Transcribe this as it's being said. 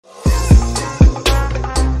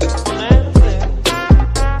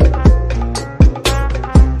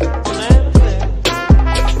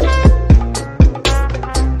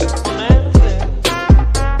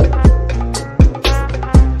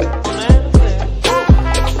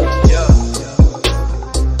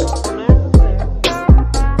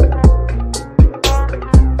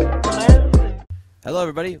Hello,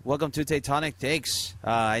 everybody. Welcome to Tectonic Takes.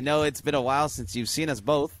 I know it's been a while since you've seen us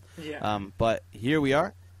both, but here we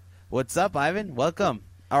are. What's up, Ivan? Welcome.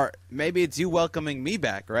 Or maybe it's you welcoming me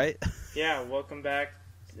back, right? Yeah, welcome back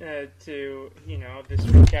to this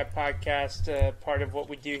recap podcast, part of what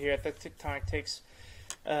we do here at the Tectonic Takes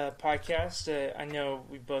podcast. I know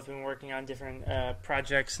we've both been working on different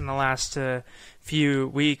projects in the last few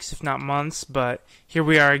weeks, if not months, but here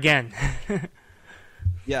we are again.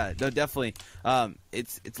 Yeah, no, definitely.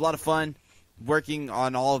 It's a lot of fun working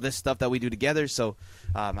on all of this stuff that we do together, so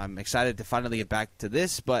I'm excited to finally get back to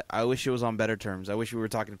this, but I wish it was on better terms. I wish we were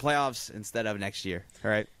talking playoffs instead of next year,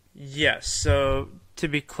 all right? Yes, so to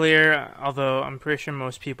be clear, although I'm pretty sure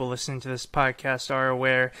most people listening to this podcast are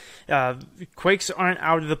aware, Quakes aren't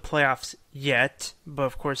out of the playoffs yet, but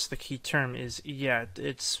of course the key term is yet.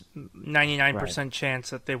 It's 99% chance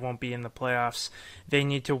that they won't be in the playoffs. They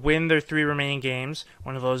need to win their 3 remaining games,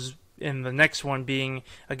 one of those in the next one being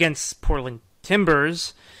against Portland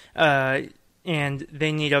Timbers, and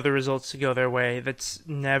they need other results to go their way. That's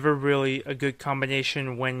never really a good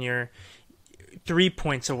combination when you're 3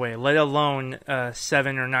 points away, let alone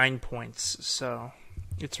 7 or 9 points. So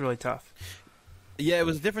it's really tough. Yeah, it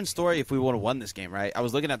was a different story if we would have won this game, right? I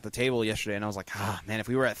was looking at the table yesterday, and I was like, man, if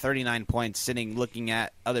we were at 39 points sitting looking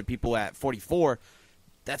at other people at 44,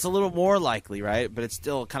 that's a little more likely, right? But it's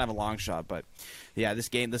still kind of a long shot. But, yeah,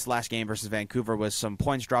 this last game versus Vancouver was some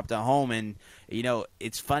points dropped at home, and,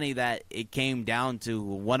 it's funny that it came down to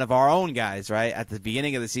one of our own guys, right, at the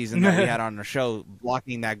beginning of the season that we had on our show,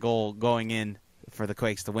 blocking that goal going in for the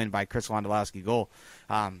Quakes to win by Chris Wondolowski goal.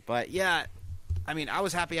 But, yeah, I mean, I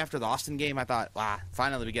was happy after the Austin game. I thought,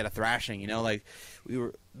 finally we get a thrashing.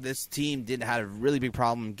 This team didn't have a really big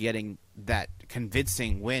problem getting that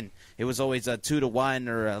convincing win. It was always a 2-1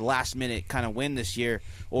 or a last minute kind of win this year,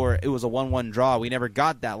 or it was a 1-1 draw. We never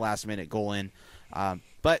got that last minute goal in.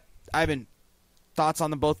 But Ivan, thoughts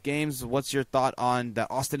on the both games? What's your thought on the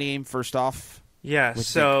Austin game first off? Yeah,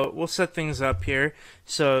 so we'll set things up here.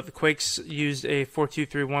 So the Quakes used a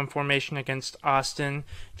 4-2-3-1 formation against Austin.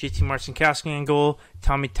 JT Marcinkowski in goal,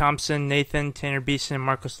 Tommy Thompson, Nathan, Tanner Beeson, and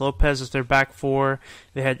Marcos Lopez as their back four.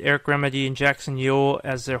 They had Eric Remedy and Jackson Yule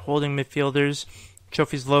as their holding midfielders.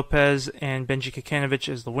 Chofis Lopez and Benji Kakanovich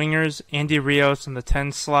as the wingers. Andy Rios in the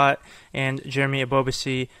 10 slot, and Jeremy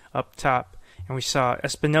Abobasi up top. And we saw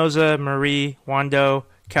Espinoza, Marie, Wando,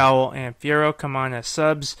 Cowell, and Fierro come on as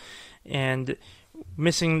subs. And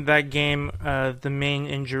missing that game, the main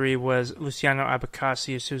injury was Luciano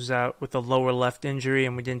Abacasius, who's out with a lower left injury,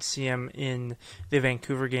 and we didn't see him in the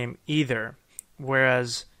Vancouver game either.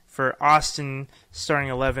 Whereas for Austin starting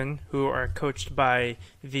 11, who are coached by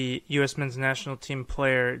the U.S. men's national team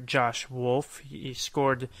player Josh Wolf, he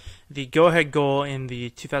scored the go-ahead goal in the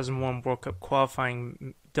 2001 World Cup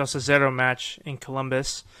qualifying Dos a Zero match in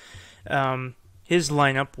Columbus. His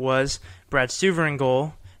lineup was Brad Stuver in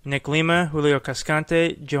goal, Nick Lima, Julio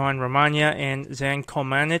Cascante, Johan Romagna, and Zan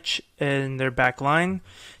Kolmanich in their back line.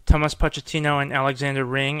 Thomas Pochettino and Alexander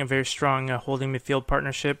Ring, a very strong holding midfield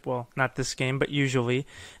partnership. Well, not this game, but usually.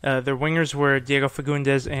 Their wingers were Diego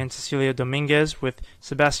Fagundes and Cecilio Dominguez, with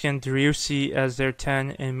Sebastian Driussi as their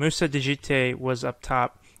 10, and Musa Digite was up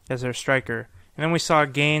top as their striker. And then we saw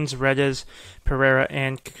Gaines, Redes, Pereira,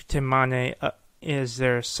 and Kutemane is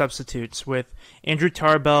their substitutes, with Andrew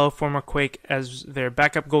Tarbell, former Quake, as their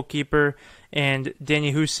backup goalkeeper, and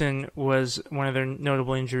Danny Houston was one of their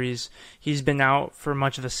notable injuries. He's been out for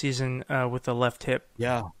much of the season with a left hip.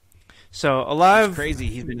 Yeah. So a lot of crazy.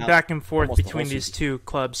 He's been back and forth between these two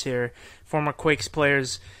clubs here. Former Quakes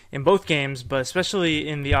players in both games, but especially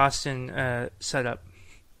in the Austin setup.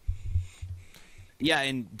 Yeah,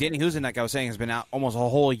 and Danny Houston, like I was saying, has been out almost a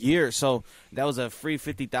whole year. So that was a free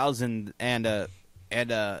 $50,000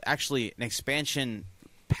 and actually an expansion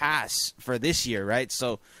pass for this year, right?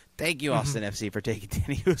 So thank you, Austin FC, for taking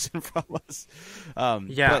Danny Houston from us.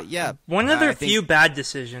 One of their few bad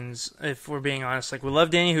decisions, if we're being honest. Like, we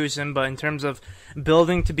love Danny Houston, but in terms of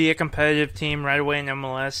building to be a competitive team right away in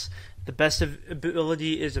MLS, the best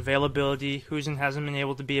ability is availability. Houston hasn't been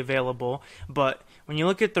able to be available, but when you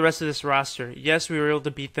look at the rest of this roster, yes, we were able to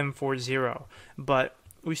beat them 4-0, but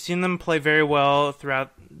we've seen them play very well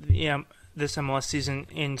throughout this MLS season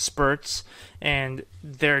in spurts, and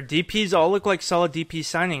their DPs all look like solid DP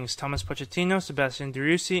signings. Thomas Pochettino, Sebastian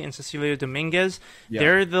Driussi, and Cecilio Dominguez. Yeah.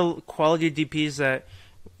 They're the quality DPs that,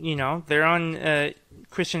 they're on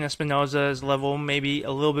Christian Espinoza's level, maybe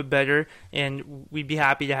a little bit better, and we'd be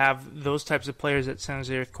happy to have those types of players at San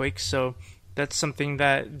Jose Earthquakes. So that's something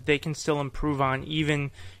that they can still improve on,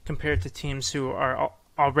 even compared to teams who are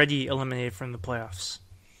already eliminated from the playoffs.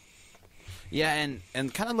 Yeah,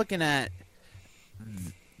 and kind of looking at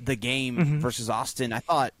the game versus Austin, I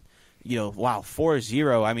thought, wow,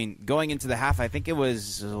 4-0. I mean, going into the half, I think it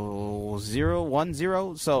was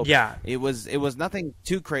 1-0. So yeah, it was nothing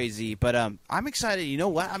too crazy. But I'm excited. You know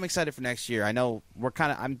what? I'm excited for next year. I know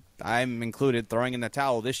I'm included throwing in the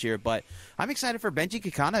towel this year, but I'm excited for Benji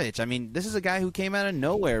Kikanovic. I mean, this is a guy who came out of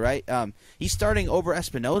nowhere, right? He's starting over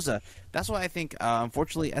Espinoza. That's why I think,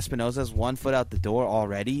 unfortunately, Espinoza's 1 foot out the door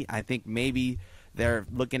already. I think maybe they're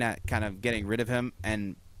looking at kind of getting rid of him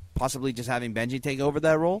and possibly just having Benji take over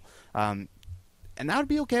that role. And I would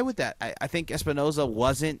be okay with that. I think Espinoza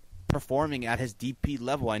wasn't performing at his DP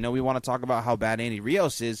level. I know we want to talk about how bad Andy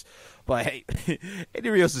Rios is, but hey, Andy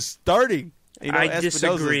Rios is starting. I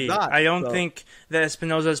disagree. I don't think that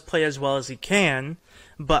Espinoza's played as well as he can,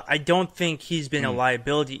 but I don't think he's been a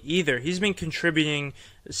liability either. He's been contributing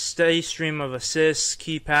a steady stream of assists,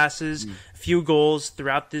 key passes, a few goals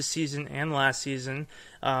throughout this season and last season.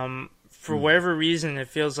 For whatever reason, it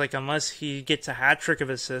feels like unless he gets a hat trick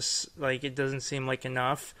of assists, like it doesn't seem like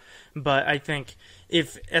enough. But I think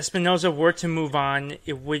if Espinoza were to move on,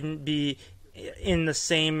 it wouldn't be in the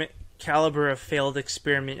same caliber of failed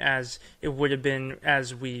experiment as it would have been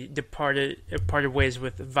as we parted ways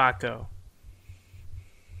with Vako.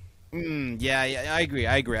 Yeah, I agree.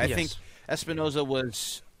 I think Espinoza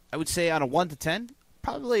was, I would say, on a 1 to 10.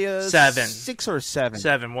 Probably a 7. 6 or 7.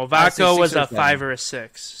 7. Well, Vako was a 5 or a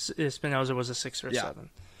 6. Espinoza was a 6 or a 7.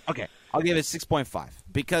 Okay, I'll give it 6.5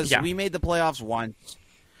 because we made the playoffs once.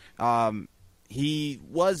 He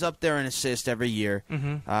was up there in assists every year,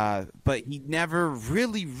 but he never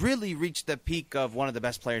really reached the peak of one of the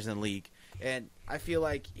best players in the league. And I feel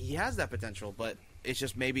like he has that potential, but it's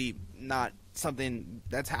just maybe not something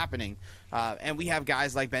that's happening. And we have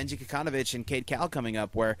guys like Benji Kikanovic and Cade Cal coming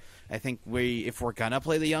up where I think if we're going to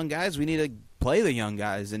play the young guys, we need to play the young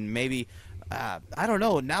guys. And maybe, I don't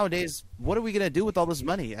know, nowadays, what are we going to do with all this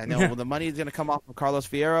money? I know the money is going to come off of Carlos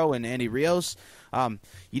Fierro and Andy Rios.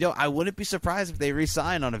 I wouldn't be surprised if they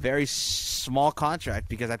re-sign on a very small contract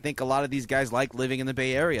because I think a lot of these guys like living in the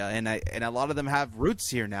Bay Area, and a lot of them have roots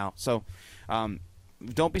here now. So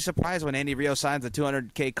don't be surprised when Andy Rios signs a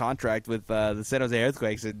 $200K contract with the San Jose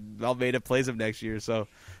Earthquakes and Almeida plays him next year. So,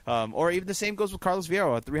 or even the same goes with Carlos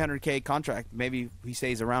Fierro, a $300K contract. Maybe he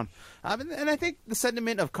stays around. And I think the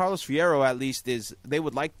sentiment of Carlos Fierro, at least, is they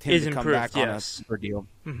would like him to come back on a super deal.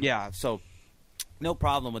 Yeah, so no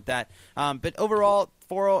problem with that. But overall,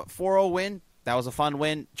 4-0 win. That was a fun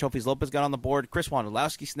win. Chofis Lopez got on the board. Chris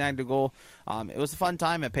Wondolowski snagged a goal. It was a fun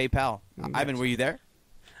time at PayPal. Ivan, were you there?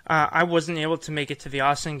 I wasn't able to make it to the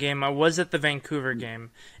Austin game. I was at the Vancouver game.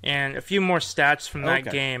 And a few more stats from that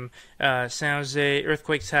game. San Jose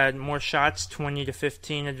Earthquakes had more shots,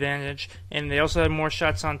 20-15 advantage. And they also had more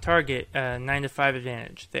shots on target, 9-5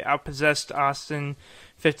 advantage. They outpossessed Austin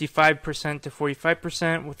 55% to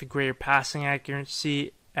 45% with a greater passing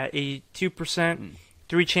accuracy at 82%.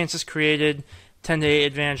 3 chances created, 10-8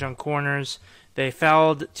 advantage on corners. They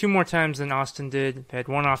fouled 2 more times than Austin did. They had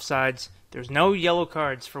 1 offsides. There's no yellow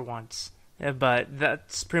cards for once. But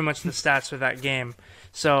that's pretty much the stats for that game.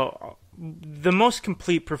 So the most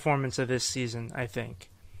complete performance of this season, I think.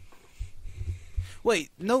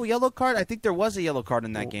 Wait, no yellow card? I think there was a yellow card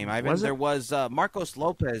in that game, Ivan. There was Marcos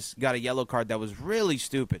Lopez got a yellow card that was really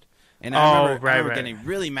stupid. And I remember getting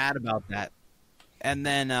really mad about that. And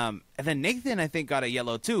then Nathan, I think, got a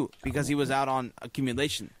yellow too because he was out on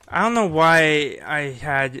accumulation. I don't know why I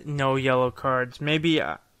had no yellow cards. Maybe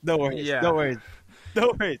no worries. Yeah. No worries.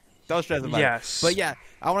 Don't stress about it. But yeah,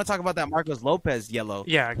 I want to talk about that Marcos Lopez yellow.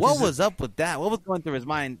 Yeah. What was up with that? What was going through his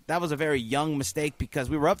mind? That was a very young mistake because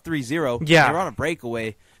we were up 3-0. Yeah. We were on a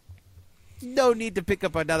breakaway. No need to pick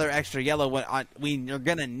up another extra yellow when we're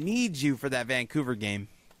going to need you for that Vancouver game.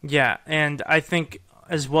 Yeah, and I think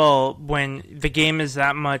as well, when the game is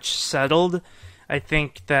that much settled, I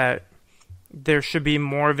think that there should be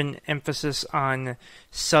more of an emphasis on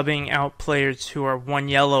subbing out players who are 1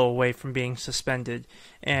 yellow away from being suspended.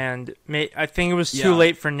 And I think it was too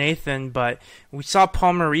late for Nathan, but we saw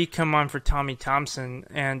Paul Marie come on for Tommy Thompson,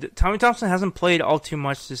 and Tommy Thompson hasn't played all too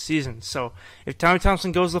much this season. So if Tommy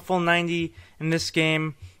Thompson goes the full 90 in this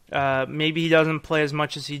game, maybe he doesn't play as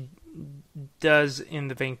much as he does in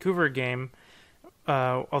the Vancouver game.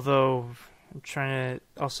 Although I'm trying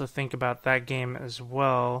to also think about that game as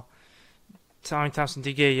well. Tommy Thompson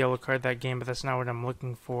did get a yellow card that game, but that's not what I'm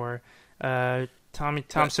looking for. Tommy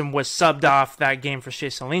Thompson was subbed off that game for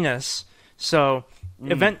Shea Salinas. So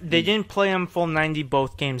they didn't play him full 90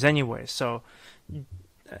 both games anyway. So,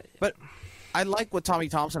 but I like what Tommy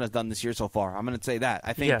Thompson has done this year so far. I'm going to say that.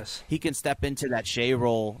 I think Yes. he can step into that Shea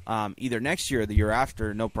role either next year or the year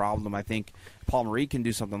after, no problem. I think Paul Marie can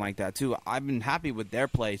do something like that too. I've been happy with their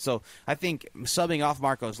play. So I think subbing off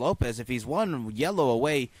Marcos Lopez, if he's one yellow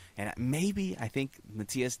away, and maybe I think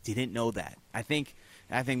Matias didn't know that. I think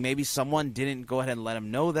maybe someone didn't go ahead and let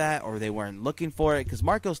him know that, or they weren't looking for it, because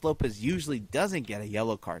Marcos Lopez usually doesn't get a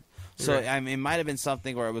yellow card. So Right. I mean, it might have been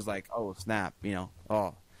something where it was like, oh snap,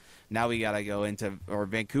 now we got to go into, or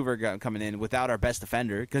Vancouver coming in without our best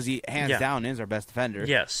defender, because he hands down is our best defender.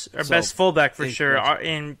 Yes, our So, best fullback for it's- sure,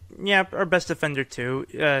 our best defender too.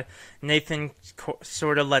 Nathan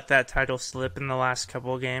sort of let that title slip in the last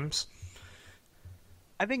couple of games.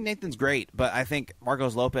 I think Nathan's great, but I think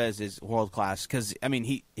Marcos Lopez is world class, because I mean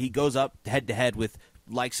he goes up head to head with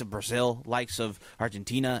likes of Brazil, likes of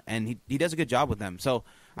Argentina, and he does a good job with them. So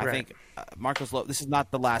I Right. think Marcos Lopez, this is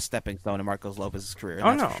not the last stepping stone in Marcos Lopez's career.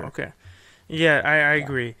 Oh that's no, for sure. okay, yeah, I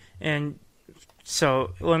agree. And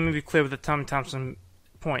so let me be clear with the Tommy Thompson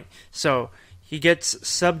point. So he gets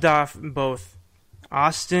subbed off in both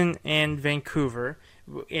Austin and Vancouver.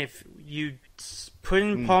 If you put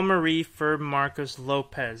in Paul Marie for Marcos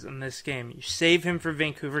Lopez in this game, you save him for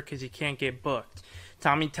Vancouver because he can't get booked.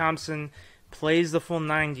 Tommy Thompson plays the full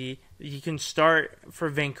 90. He can start for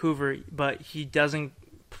Vancouver, but he doesn't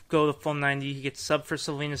go the full 90. He gets subbed for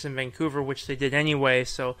Salinas in Vancouver, which they did anyway,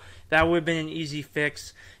 so that would have been an easy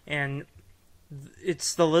fix. And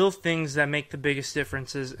it's the little things that make the biggest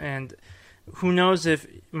differences. And who knows if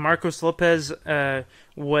Marcos Lopez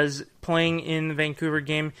was playing in the Vancouver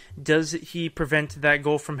game, does he prevent that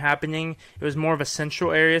goal from happening? It was more of a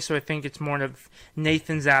central area, so I think it's more of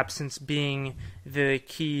Nathan's absence being the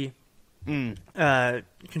key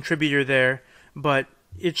contributor there. But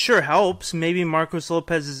it sure helps. Maybe Marcos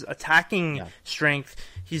Lopez's attacking strength,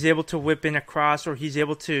 he's able to whip in a cross, or he's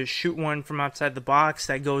able to shoot one from outside the box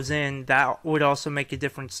that goes in. That would also make a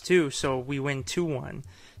difference too. So we win 2-1.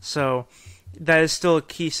 So that is still a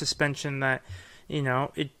key suspension that,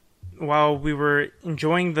 while we were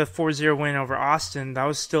enjoying the 4-0 win over Austin, that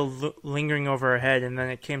was still lingering over our head, and then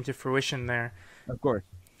it came to fruition there. Of course.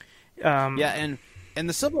 And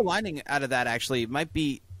the silver lining out of that actually might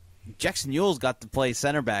be Jackson Ewell's got to play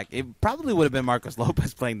center back. It probably would have been Marcos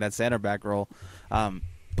Lopez playing that center back role,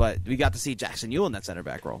 but we got to see Jackson Ewell in that center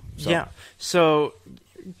back role. So. Yeah. So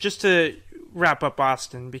just to wrap up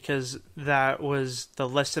Austin, because that was the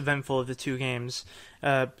less eventful of the two games.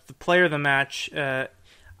 The player of the match,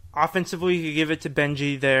 offensively, you could give it to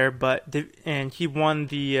Benji there, and he won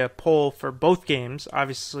the poll for both games.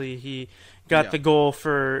 Obviously, he got the goal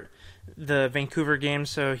for the Vancouver game,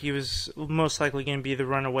 so he was most likely going to be the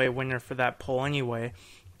runaway winner for that poll anyway.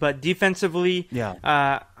 But defensively,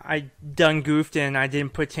 I done goofed and I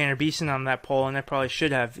didn't put Tanner Beeson on that poll, and I probably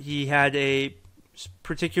should have. He had a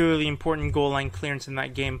particularly important goal line clearance in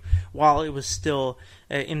that game while it was still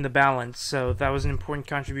in the balance. So that was an important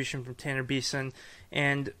contribution from Tanner Beeson.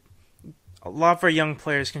 And a lot of our young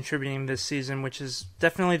players contributing this season, which is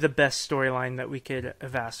definitely the best storyline that we could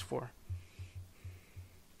have asked for.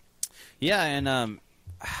 Yeah, and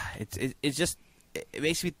it's just it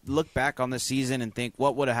makes me look back on the season and think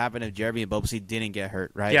what would have happened if Jeremy Ebobisse didn't get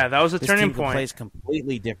hurt, right? Yeah, that was a this turning team point. Plays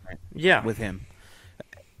completely different. Yeah. With him,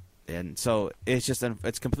 and so it's just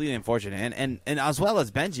it's completely unfortunate. And as well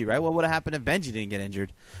as Benji, right? What would have happened if Benji didn't get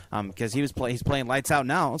injured? Because he's playing lights out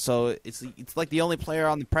now. So it's like the only player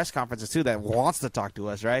on the press conferences too that wants to talk to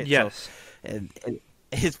us, right? Yes. So, and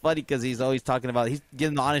it's funny because he's always talking about, he's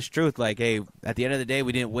giving the honest truth, like, hey, at the end of the day,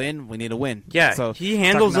 we didn't win, we need to win. Yeah, so he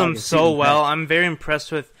handles them so season, well. I'm very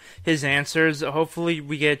impressed with his answers. Hopefully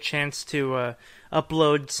we get a chance to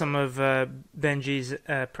upload some of Benji's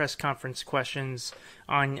press conference questions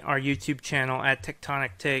on our YouTube channel at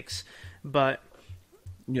Tectonic Takes. But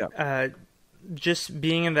just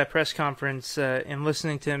being in that press conference and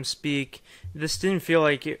listening to him speak, this didn't feel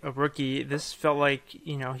like a rookie. This felt like,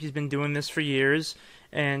 he's been doing this for years.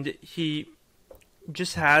 And he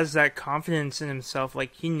just has that confidence in himself.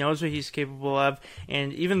 Like, he knows what he's capable of.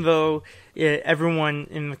 And even though everyone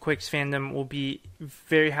in the Quakes fandom will be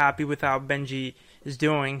very happy with how Benji is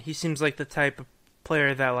doing, he seems like the type of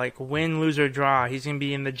player that, like, win, lose, or draw, he's going to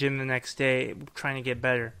be in the gym the next day trying to get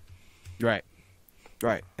better. Right.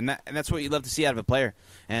 And that's what you love to see out of a player.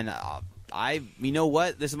 And you know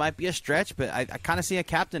what? This might be a stretch, but I kind of see a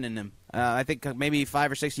captain in him. I think maybe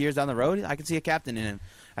 5 or 6 years down the road, I can see a captain in him.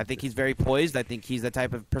 I think he's very poised. I think he's the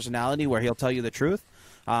type of personality where he'll tell you the truth.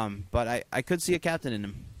 But I could see a captain in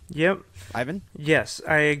him. Yep. Ivan? Yes,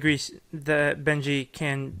 I agree that Benji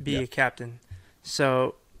can be a captain.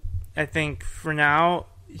 So I think for now,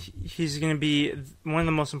 he's going to be one of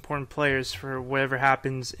the most important players for whatever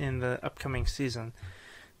happens in the upcoming season.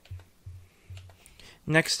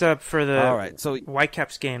 Next up for the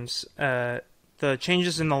Whitecaps games, the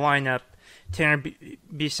changes in the lineup. Tanner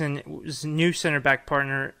Beeson, new center back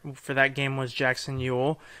partner for that game was Jackson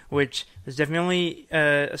Ewell, which was definitely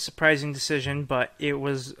a surprising decision, but it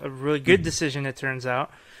was a really good decision, it turns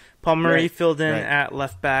out. Paul Murray filled in at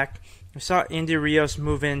left back. We saw Andy Rios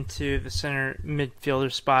move into the center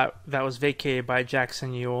midfielder spot that was vacated by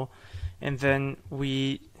Jackson Ewell. And then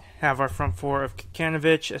we have our front four of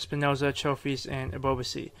Kikanovic, Espinoza, Chofis, and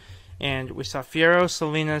Ebobisse. And we saw Fierro,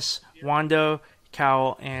 Salinas, Wando,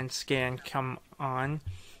 Cowell, and Scan come on.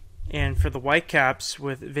 And for the Whitecaps,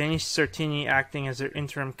 with Vanni Sartini acting as their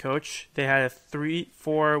interim coach, they had a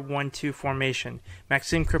 3-4-1-2 formation.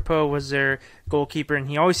 Maxime Crepeau was their goalkeeper, and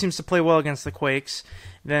he always seems to play well against the Quakes.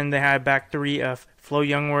 Then they had a back three of Flo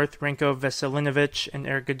Youngworth, Renko Veselinovic, and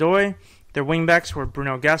Eric Godoy. Their wingbacks were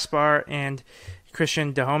Bruno Gaspar and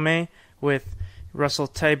Christian Dahome, with Russell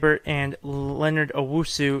Tybert and Leonard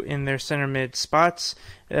Owusu in their center mid spots.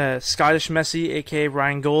 Scottish Messi, a.k.a.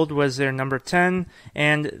 Ryan Gold, was their number 10,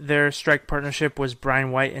 and their strike partnership was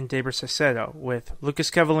Brian White and Deber Caicedo, with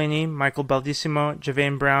Lucas Cavallini, Michael Baldissimo,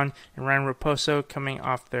 Javane Brown, and Ryan Raposo coming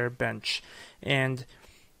off their bench. And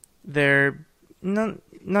they're not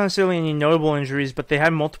necessarily any notable injuries, but they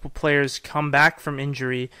had multiple players come back from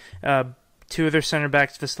injury. Two of their center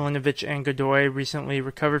backs, Veselinovic and Godoy, recently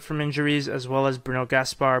recovered from injuries, as well as Bruno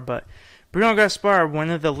Gaspar. But Bruno Gaspar, one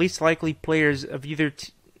of the least likely players of either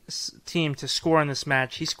team to score in this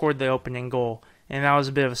match, he scored the opening goal, and that was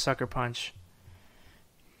a bit of a sucker punch.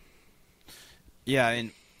 Yeah,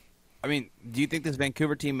 and I mean, do you think this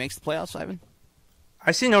Vancouver team makes the playoffs, Ivan?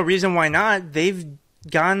 I see no reason why not. They've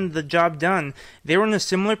gotten the job done. They were in a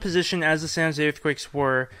similar position as the San Jose Earthquakes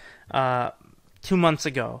were 2 months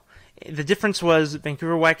ago. The difference was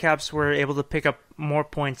Vancouver Whitecaps were able to pick up more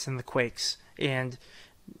points than the Quakes, and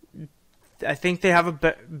I think they have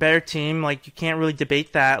a better team. Like, you can't really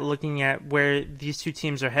debate that, looking at where these two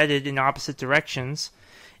teams are headed in opposite directions,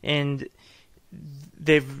 and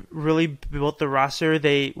they've really built the roster.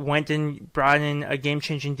 They went and brought in a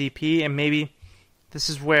game-changing DP, and maybe this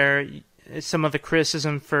is where some of the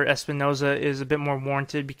criticism for Espinoza is a bit more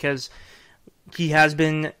warranted, because he has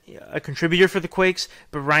been a contributor for the Quakes,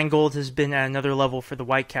 but Ryan Gold has been at another level for the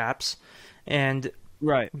Whitecaps. And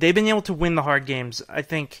they've been able to win the hard games. I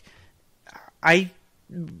think I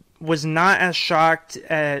was not as shocked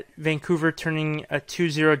at Vancouver turning a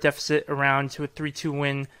 2-0 deficit around to a 3-2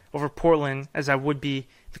 win over Portland as I would be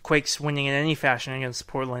the Quakes winning in any fashion against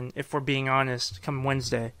Portland, if we're being honest, come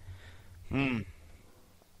Wednesday.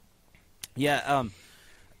 Yeah,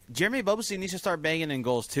 Jeremy Ebobisse needs to start banging in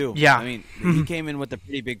goals too. Yeah. I mean, he came in with a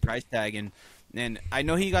pretty big price tag, and I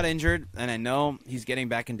know he got injured, and I know he's getting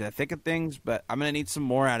back into the thick of things, but I'm going to need some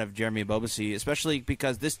more out of Jeremy Ebobisse, especially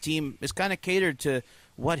because this team is kind of catered to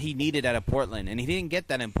what he needed out of Portland, and he didn't get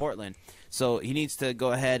that in Portland. So he needs to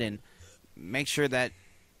go ahead and make sure that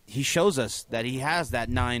he shows us that he has that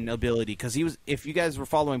 9 ability, because he was, if you guys were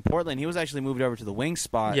following Portland, he was actually moved over to the wing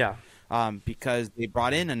spot because they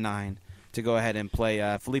brought in a 9 to go ahead and play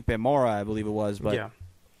Felipe Mora, I believe it was. But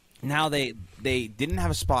now they didn't have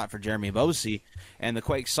a spot for Jeremy Ebobisse, and the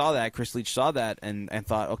Quakes saw that. Chris Leach saw that and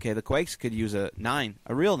thought, okay, the Quakes could use a 9,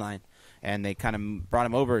 a real 9, and they kind of brought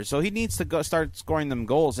him over. So he needs to go start scoring them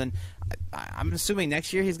goals, and I'm assuming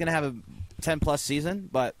next year he's going to have a 10-plus season,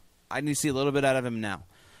 but I need to see a little bit out of him now.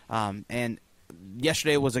 And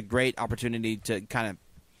yesterday was a great opportunity to kind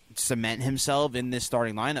of cement himself in this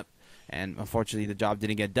starting lineup. And unfortunately, the job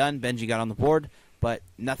didn't get done. Benji got on the board, but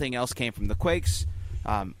nothing else came from the Quakes.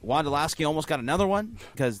 Wondolowski almost got another one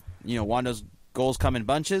because, Wando's goals come in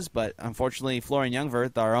bunches, but unfortunately, Florian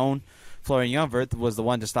Ljungwirth, our own Florian Ljungwirth, was the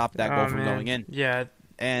one to stop that goal from going in. Yeah.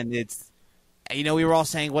 And it's, we were all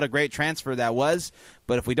saying what a great transfer that was,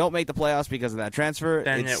 but if we don't make the playoffs because of that transfer,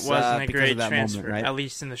 then it wasn't a great transfer, moment, right? At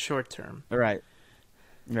least in the short term. Right.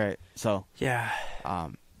 So, yeah.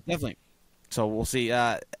 Definitely. So we'll see.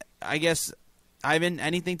 I guess, Ivan,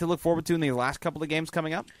 anything to look forward to in the last couple of games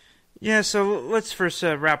coming up? Yeah, so let's first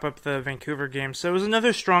wrap up the Vancouver game. So it was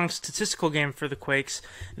another strong statistical game for the Quakes.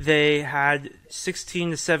 They had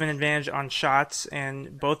 16-7 advantage on shots,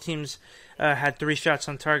 and both teams had 3 shots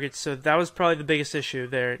on target. So that was probably the biggest issue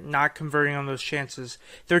there, not converting on those chances.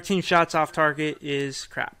 13 shots off target is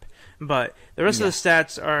crap. But the rest of the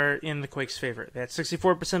stats are in the Quakes' favor. They had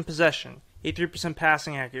 64% possession, 83%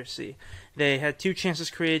 passing accuracy. They had 2 chances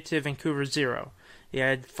created to Vancouver's 0. They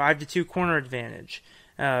had 5-2 corner advantage.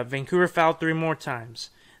 Vancouver fouled 3 more times.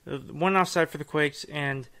 one offside for the Quakes,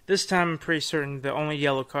 and this time I'm pretty certain the only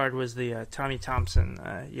yellow card was the Tommy Thompson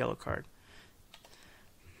yellow card.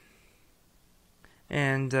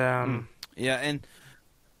 And yeah, and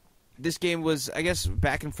this game was, I guess,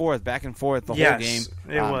 back and forth the whole game.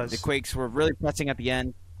 It was. The Quakes were really pressing at the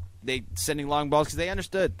end. They sending long balls because they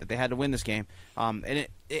understood that they had to win this game. And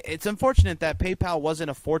it's unfortunate that PayPal wasn't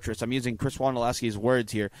a fortress. I'm using Chris Wondolowski's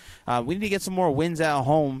words here. We need to get some more wins at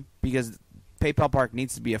home because PayPal Park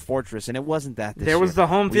needs to be a fortress, and it wasn't that this There was year. the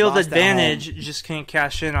home field advantage, just couldn't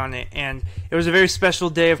cash in on it. And it was a very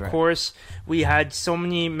special day, of course. We had so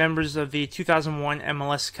many members of the 2001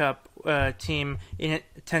 MLS Cup team in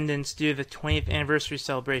attendance due to the 20th anniversary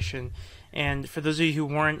celebration. And for those of you who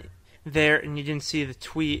weren't there and you didn't see the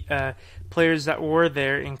tweet, players that were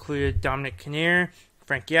there included Dominic Kinnear,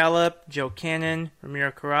 Frank Yallop, Joe Cannon,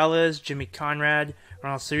 Ramiro Corrales, Jimmy Conrad,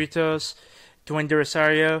 Ronald Cerritos, Dwayne De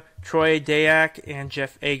Rosario, Troy Dayak, and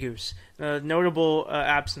Jeff Agus. The notable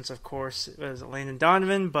absence, of course, was Landon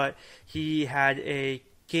Donovan, but he had a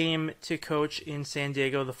game to coach in San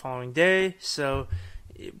Diego the following day, so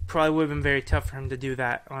it probably would have been very tough for him to do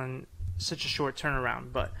that on such a short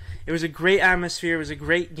turnaround. But it was a great atmosphere. It was a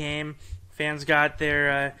great game. Fans got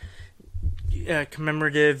their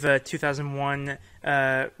commemorative 2001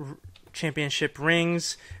 championship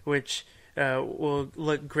rings, which will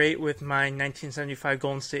look great with my 1975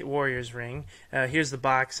 Golden State Warriors ring. Here's the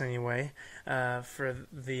box anyway for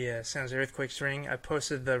the San Jose Earthquakes ring. I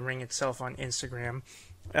posted the ring itself on Instagram.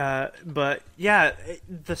 But yeah,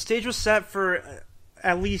 the stage was set for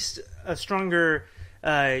at least a stronger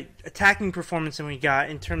attacking performance than we got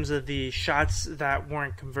in terms of the shots that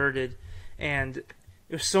weren't converted. And it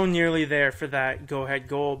was so nearly there for that go-ahead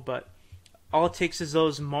goal, but all it takes is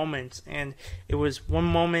those moments, and it was one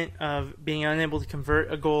moment of being unable to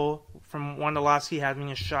convert a goal from Wondolowski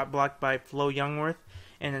having a shot blocked by Flo Youngworth,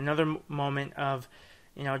 and another moment of,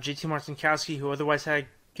 JT Marcinkowski, who otherwise had a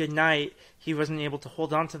good night, he wasn't able to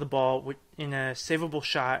hold on to the ball in a savable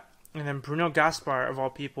shot, and then Bruno Gaspar, of all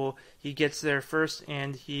people, he gets there first,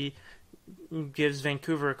 and he gives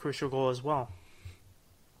Vancouver a crucial goal as well.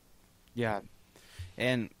 Yeah,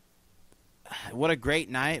 and what a great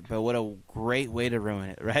night, but what a great way to ruin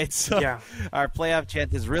it, right? So yeah. Our playoff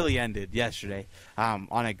chances really ended yesterday on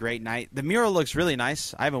a great night. The mural looks really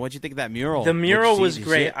nice. Ivan, what'd you think of that mural? The mural was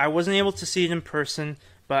great. I wasn't able to see it in person,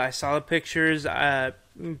 but I saw the pictures.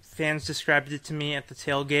 Fans described it to me at the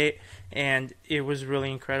tailgate, and it was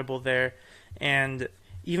really incredible there. And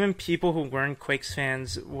even people who weren't Quakes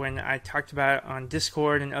fans, when I talked about it on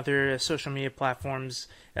Discord and other social media platforms,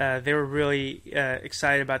 they were really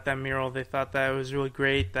excited about that mural. They thought that it was really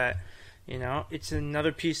great, that it's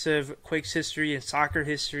another piece of Quakes history and soccer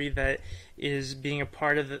history that is being a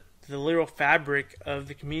part of the literal fabric of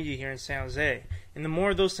the community here in San Jose. And the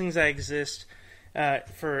more of those things that exist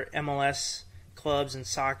for MLS clubs and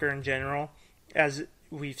soccer in general, as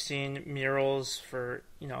we've seen murals for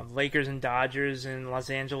Lakers and Dodgers in Los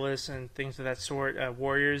Angeles and things of that sort,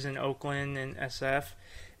 Warriors in Oakland and SF,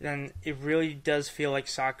 then it really does feel like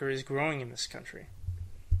soccer is growing in this country.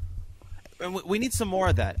 We need some more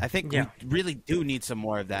of that. I think Yeah. we really do need some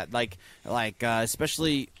more of that. Like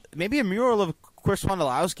especially maybe a mural of Chris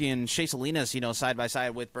Wondolowski and Shea Salinas, side by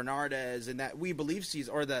side with Bernardez and that We Believe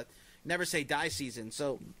season, or the Never Say Die season.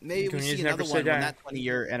 So maybe we see another one when that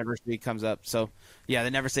 20-year anniversary comes up. So yeah, the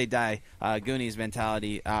Never Say Die Goonies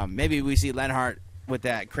mentality. Maybe we see Lenhart with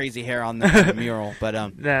that crazy hair on the mural. But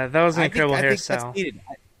yeah, that was an incredible hairstyle. I think that's needed.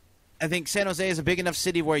 I think San Jose is a big enough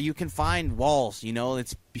city where you can find walls.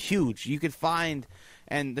 It's huge. You could find,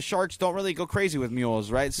 and the Sharks don't really go crazy with murals,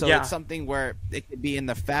 right? So Yeah. It's something where it could be in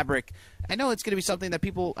the fabric. I know it's going to be something that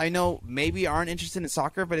people I know maybe aren't interested in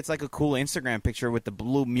soccer, but it's like a cool Instagram picture with the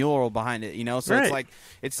blue mural behind it. So Right. It's like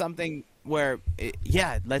it's something where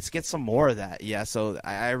let's get some more of that. Yeah, so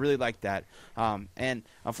I really like that. And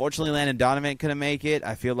unfortunately, Landon Donovan couldn't make it.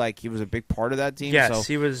 I feel like he was a big part of that team. Yes, so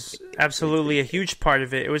he was absolutely a huge part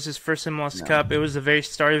of it. It was his first MLS Cup. It was the very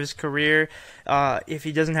start of his career. If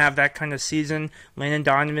he doesn't have that kind of season, Landon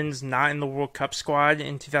Donovan's not in the World Cup squad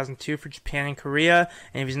in 2002 for Japan and Korea.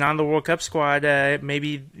 And if he's not in the World Cup squad,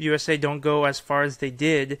 maybe USA don't go as far as they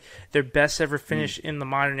did. Their best ever finish in the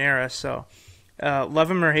modern era. So love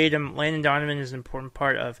him or hate him, Landon Donovan is an important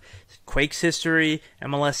part of Quakes history,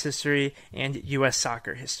 MLS history, and U.S.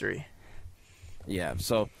 soccer history. Yeah.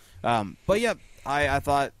 So, but yeah, I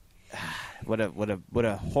thought, what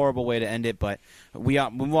a horrible way to end it. But we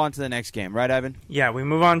move on to the next game, right, Ivan? Yeah, we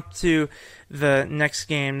move on to the next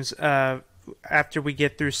games after we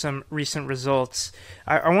get through some recent results.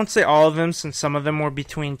 I won't say all of them, since some of them were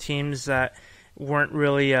between teams that weren't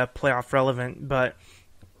really playoff relevant, but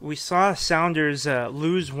we saw Sounders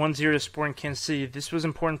lose 1-0 to Sporting Kansas City. This was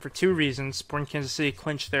important for two reasons. Sporting Kansas City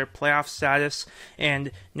clinched their playoff status,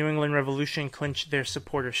 and New England Revolution clinched their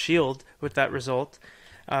supporter shield with that result.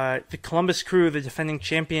 The Columbus Crew, the defending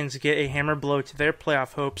champions, get a hammer blow to their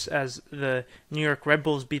playoff hopes as the New York Red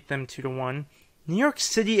Bulls beat them 2-1. New York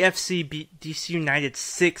City FC beat DC United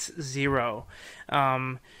 6-0.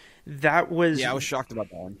 That was... Yeah, I was shocked about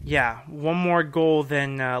that one. Yeah, one more goal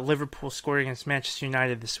than Liverpool scored against Manchester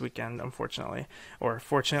United this weekend, unfortunately. Or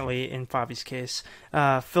fortunately, in Favi's case.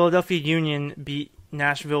 Philadelphia Union beat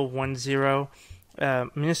Nashville 1-0.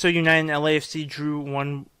 Minnesota United and LAFC drew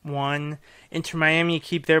 1-1. Inter Miami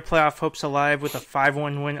keep their playoff hopes alive with a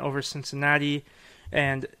 5-1 win over Cincinnati.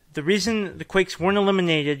 And the reason the Quakes weren't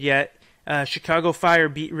eliminated yet, Chicago Fire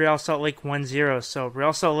beat Real Salt Lake 1-0. So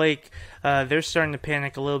Real Salt Lake, they're starting to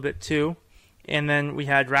panic a little bit too. And then we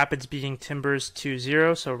had Rapids beating Timbers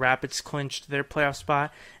 2-0. So Rapids clinched their playoff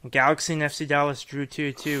spot. And Galaxy and FC Dallas drew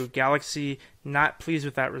 2-2. Galaxy not pleased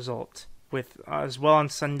with that result. With as well on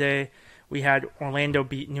Sunday, we had Orlando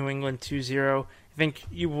beat New England 2-0. I think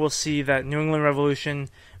you will see that New England Revolution,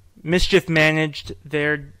 mischief managed.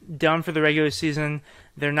 They're done for the regular season.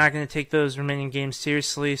 They're not going to take those remaining games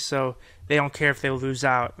seriously, so they don't care if they lose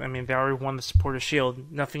out. I mean, they already won the Supporter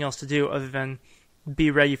Shield. Nothing else to do other than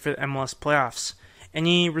be ready for the MLS playoffs.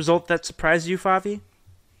 Any result that surprised you, Favi?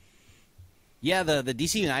 Yeah, the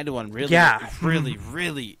DC United one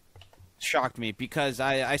really shocked me because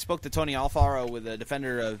I spoke to Tony Alfaro, with the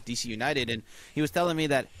defender of DC United, and he was telling me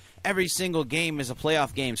that every single game is a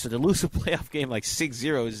playoff game, so to lose a playoff game like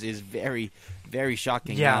 6-0 is very, very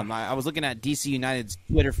shocking. Yeah. I was looking at DC United's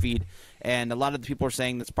Twitter feed, and a lot of the people are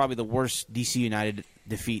saying that's probably the worst DC United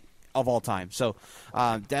defeat of all time. So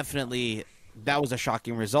definitely that was a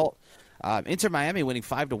shocking result. Inter Miami winning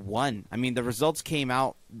 5-1. I mean, the results came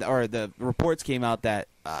out, or the reports came out that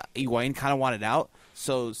Higuain kind of wanted out.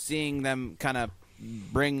 So seeing them kind of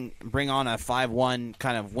bring on a 5-1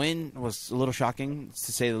 kind of win was a little shocking,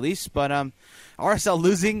 to say the least. But RSL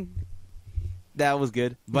losing, that was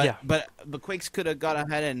good. But the Quakes could have got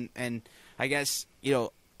ahead and I guess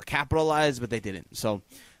capitalized, but they didn't. So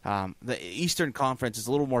the Eastern Conference is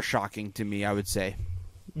a little more shocking to me, I would say.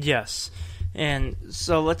 Yes. And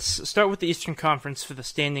so let's start with the Eastern Conference for the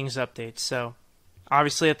standings update. So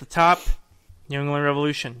obviously at the top, New England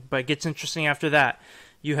Revolution. But it gets interesting after that.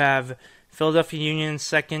 You have Philadelphia Union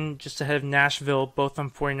second, just ahead of Nashville, both on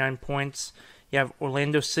 49 points. You have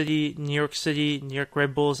Orlando City, New York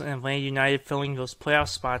Red Bulls, and Atlanta United filling those playoff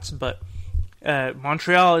spots. But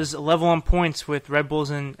Montreal is level on points with Red Bulls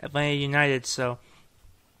and Atlanta United, so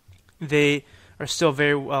they are still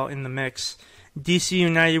very well in the mix. DC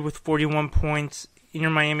United with 41 points, Inter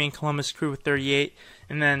Miami and Columbus Crew with 38,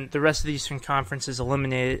 and then the rest of the Eastern Conference is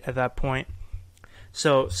eliminated at that point.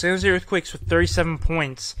 So San Jose Earthquakes with 37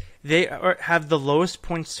 points. They have the lowest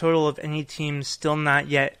points total of any team still not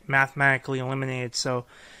yet mathematically eliminated. So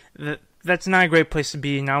that's not a great place to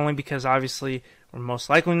be, not only because obviously we're most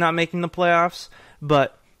likely not making the playoffs,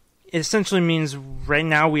 but it essentially means right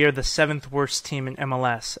now we are the 7th worst team in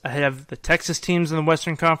MLS, ahead of the Texas teams in the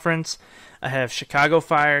Western Conference, ahead of Chicago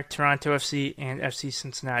Fire, Toronto FC, and FC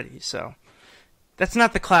Cincinnati. So that's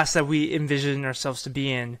not the class that we envision ourselves to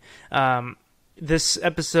be in. This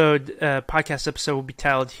episode, podcast episode, will be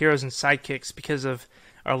titled Heroes and Sidekicks because of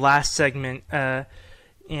our last segment.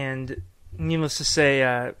 And needless to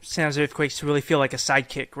say, San Jose Earthquakes really feel like a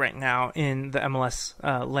sidekick right now in the MLS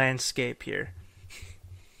landscape here.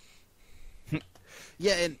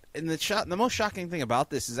 Yeah, and the most shocking thing about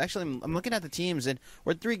this is actually I'm looking at the teams, and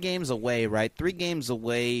we're 3 games away, right? 3 games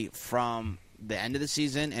away from the end of the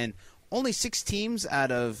season, and only 6 teams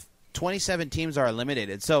out of 27 teams are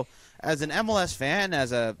eliminated. So as an MLS fan,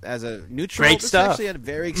 as a neutral, Great this stuff. is actually a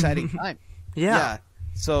very exciting time. Yeah.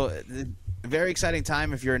 So a very exciting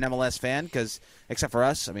time if you're an MLS fan, because except for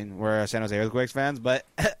us, I mean, we're San Jose Earthquakes fans, but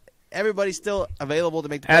everybody's still available to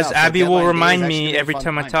make the playoffs. As Abby will remind me every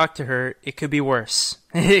time I time. talk to her, it could be worse.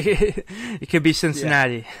 It could be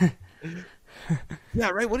Cincinnati. Yeah,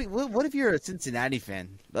 right. What if you're a Cincinnati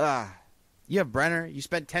fan? You have Brenner. You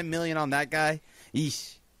spent $10 million on that guy.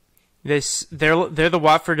 Eesh. They're the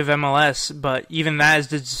Watford of MLS, but even that is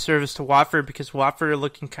a disservice to Watford because Watford are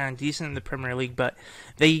looking kind of decent in the Premier League, but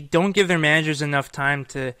they don't give their managers enough time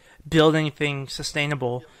to build anything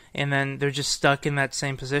sustainable, and then they're just stuck in that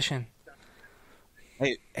same position.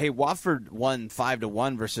 Hey, Watford won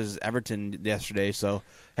 5-1 versus Everton yesterday, so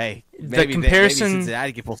hey, maybe maybe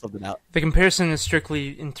Cincinnati can pull something out. The comparison is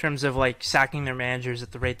strictly in terms of like sacking their managers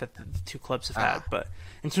at the rate that the two clubs have had, but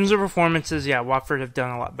in terms of performances, yeah, Watford have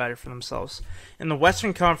done a lot better for themselves. In the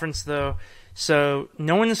Western Conference, though, So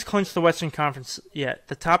no one has clinched the Western Conference yet.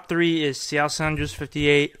 The top three is Seattle Sounders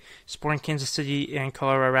 58, Sporting Kansas City, and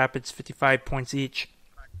Colorado Rapids 55 points each.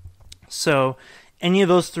 So any of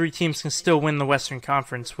those three teams can still win the Western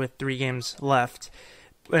Conference with 3 games left.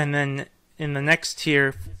 And then in the next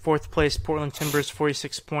tier, fourth place Portland Timbers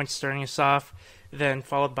 46 points starting us off, then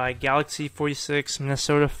followed by Galaxy 46,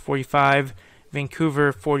 Minnesota 45,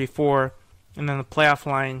 Vancouver 44, and then the playoff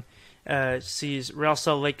line sees Real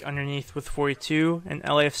Salt Lake underneath with 42 and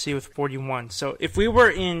LAFC with 41. So if we were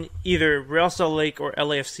in either Real Salt Lake or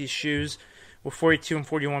LAFC's shoes with 42 and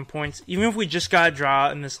 41 points, even if we just got a draw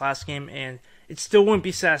in this last game and it still wouldn't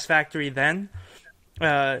be satisfactory then,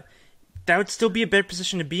 that would still be a better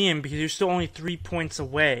position to be in because you're still only 3 points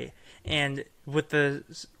away. And with the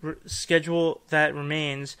schedule that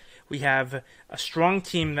remains, we have a strong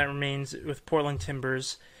team that remains with Portland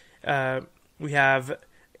Timbers. We have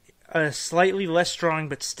a slightly less strong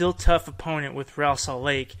but still tough opponent with Real Salt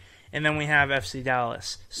Lake, and then we have FC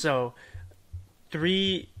Dallas. So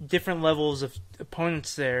 3 different levels of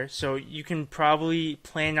opponents there. So you can probably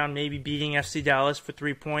plan on maybe beating FC Dallas for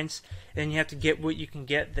 3 points, and you have to get what you can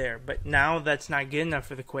get there. But now that's not good enough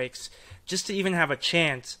for the Quakes. Just to even have a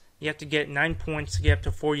chance, you have to get 9 points to get up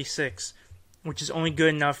to 46, which is only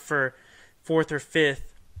good enough for 4th or 5th.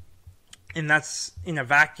 And that's in a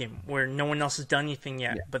vacuum where no one else has done anything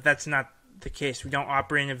yet. Yeah. But that's not the case. We don't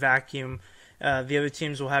operate in a vacuum. The other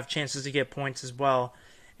teams will have chances to get points as well.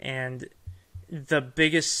 And the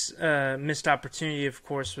biggest missed opportunity, of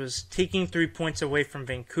course, was taking 3 points away from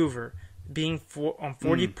Vancouver. Being on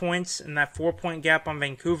 40 points and that 4-point gap on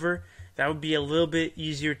Vancouver, that would be a little bit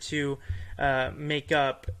easier to make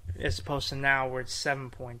up as opposed to now where it's 7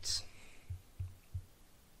 points.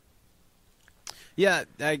 Yeah,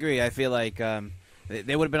 I agree. I feel like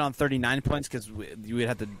they would have been on 39 points because you would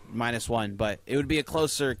have to -1, but it would be a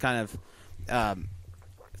closer kind of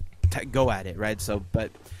go at it, right? So,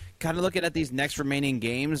 but kind of looking at these next remaining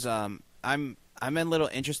games, I'm a little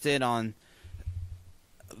interested on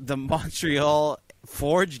the Montreal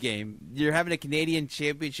Forge game. You're having a Canadian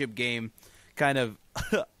Championship game, kind of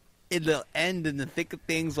in the thick of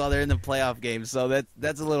things while they're in the playoff game. So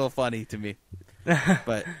that's a little funny to me,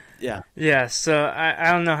 but. Yeah. Yeah, so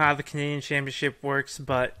I don't know how the Canadian Championship works,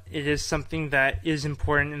 but it is something that is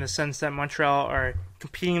important in the sense that Montreal are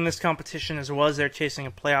competing in this competition as well as they're chasing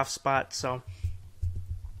a playoff spot. So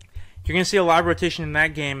you're going to see a lot of rotation in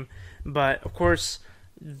that game, but of course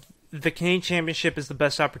the Canadian Championship is the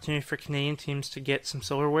best opportunity for Canadian teams to get some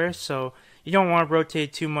silverware, so you don't want to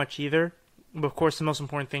rotate too much either. But of course the most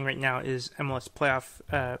important thing right now is MLS playoff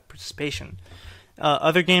participation.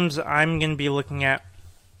 Other games I'm going to be looking at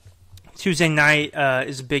Tuesday night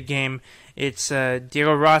is a big game. It's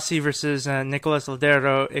Diego Rossi versus Nicolas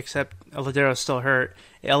Ladero, except Ladero's still hurt.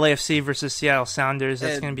 LAFC versus Seattle Sounders.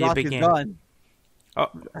 That's going to be a big game. Gone.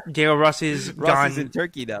 Oh, Diego Rossi's gone. Rossi's in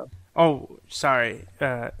Turkey now. Oh, sorry.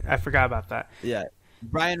 I forgot about that. Yeah.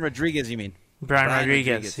 Brian Rodriguez, you mean? Brian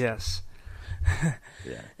Rodriguez, yes.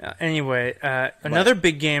 Yeah. Anyway, another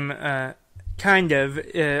big game on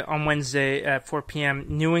Wednesday at 4 p.m.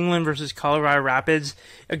 New England versus Colorado Rapids.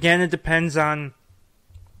 Again, it depends on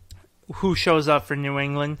who shows up for New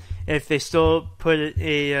England. If they still put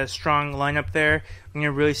a strong lineup there, we're going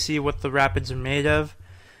to really see what the Rapids are made of.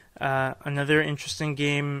 Another interesting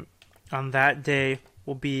game on that day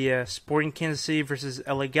will be Sporting Kansas City versus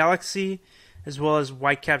LA Galaxy, as well as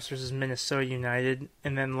Whitecaps versus Minnesota United.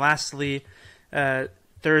 And then lastly,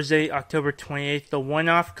 Thursday, October 28th, the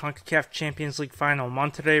one-off CONCACAF Champions League final,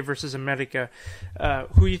 Monterrey versus America.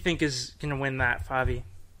 Who do you think is going to win that, Favi?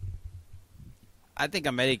 I think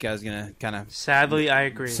America is going to kind of sadly, I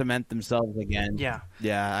agree, cement themselves again.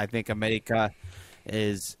 Yeah. I think America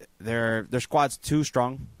is their squad's too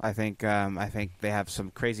strong. I think they have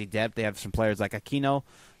some crazy depth. They have some players like Aquino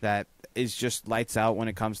that is just lights out when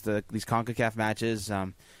it comes to these CONCACAF matches.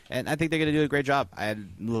 And I think they're going to do a great job.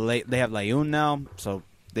 They have Layun now, so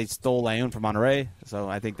they stole Layun from Monterrey, so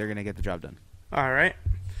I think they're going to get the job done. All right.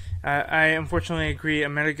 I unfortunately agree.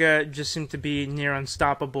 America just seem to be near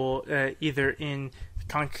unstoppable, either in the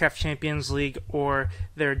CONCACAF Champions League or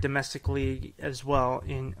their domestic league as well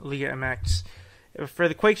in Liga MX. For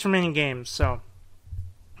the Quakes' remaining games, so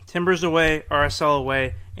Timbers away, RSL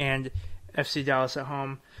away, and FC Dallas at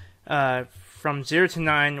home. From 0 to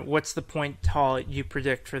 9, what's the point total you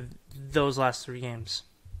predict for those last 3 games?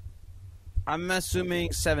 I'm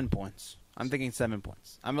assuming 7 points. I'm thinking 7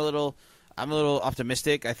 points. I'm a little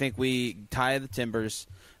optimistic. I think we tie the Timbers,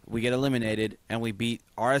 we get eliminated, and we beat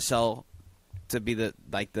RSL to be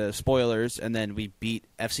the spoilers, and then we beat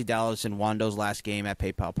FC Dallas in Wando's last game at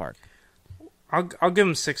PayPal Park. I'll give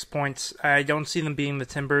them 6 points. I don't see them beating the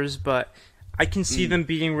Timbers, but I can see them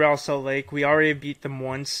beating Real Salt Lake. We already beat them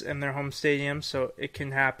once in their home stadium, so it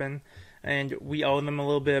can happen. And we owe them a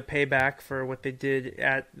little bit of payback for what they did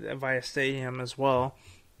at Avaya Stadium as well.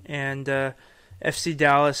 And FC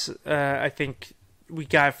Dallas, I think we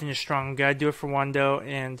got to finish strong. We got to do it for Wando.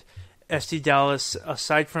 And FC Dallas,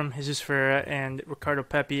 aside from Jesus Ferreira and Ricardo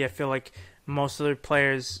Pepi, I feel like most of their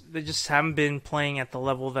players, they just haven't been playing at the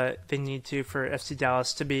level that they need to for FC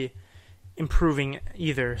Dallas to be improving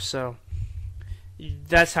either. So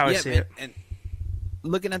that's how I see it. And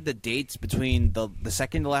looking at the dates between the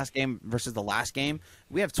second to last game versus the last game,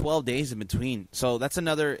 we have 12 days in between. So that's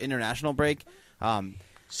another international break.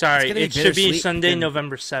 Sorry, it should be Sunday,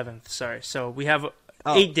 November 7th. Sorry. So we have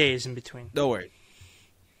 8 days in between. No worries.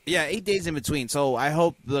 Yeah, 8 days in between. So I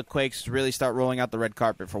hope the Quakes really start rolling out the red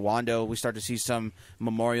carpet for Wando. We start to see some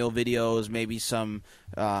memorial videos, maybe some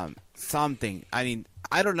something. I mean,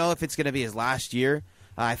 I don't know if it's going to be his last year.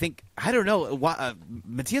 I don't know.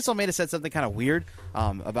 Matias Almeida said something kind of weird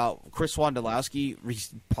about Chris Wondolowski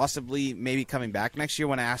possibly maybe coming back next year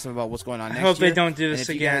when I asked him about what's going on next year. I hope they don't do this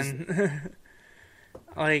again.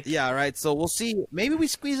 Yeah, right. So we'll see. Maybe we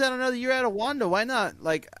squeeze out another year out of Wando. Why not?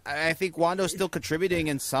 I think Wando's still contributing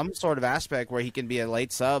in some sort of aspect where he can be a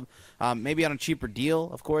late sub, maybe on a cheaper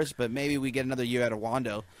deal, of course, but maybe we get another year out of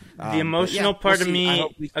Wando. The emotional part of me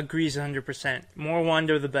agrees 100%. More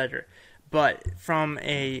Wando, the better. But from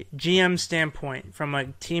a GM standpoint, from a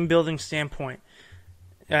team building standpoint,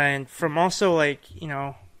 and from also I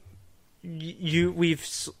feel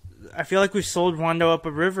like we've sold Wando up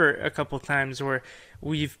a river a couple times where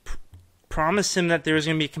we've promised him that there was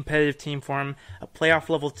going to be a competitive team for him, a playoff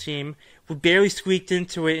level team. We barely squeaked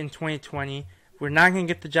into it in 2020. We're not going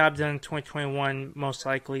to get the job done in 2021, most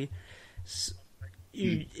likely.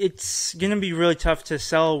 It's going to be really tough to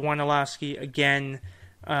sell Wondolowski again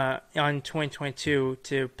on 2022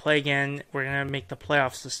 to play again. We're going to make the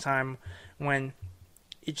playoffs this time when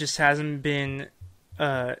it just hasn't been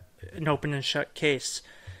an open and shut case.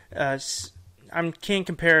 I can't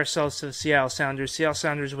compare ourselves to the Seattle Sounders. Seattle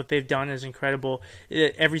Sounders, what they've done is incredible.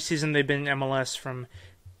 Every season they've been in MLS from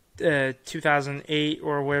 2008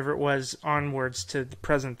 or whatever it was onwards to the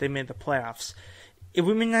present, they made the playoffs. It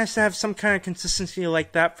would be nice to have some kind of consistency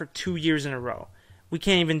like that for 2 years in a row. We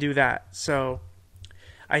can't even do that. So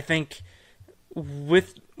I think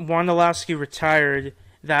with Wondolowski retired,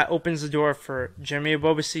 that opens the door for Jeremy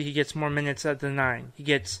Ebobisse. He gets more minutes at the 9. He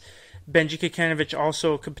gets Benji Kikanovic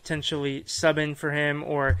also could potentially sub in for him,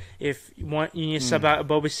 or if you need to sub out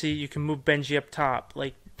Ebobisse, you can move Benji up top.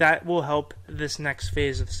 That will help this next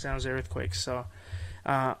phase of the San Jose Earthquakes. So,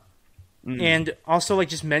 and also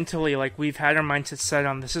just mentally, we've had our mindset set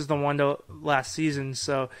on this is the one to last season.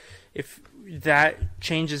 So if that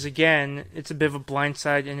changes again, it's a bit of a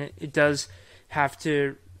blindside, and it does have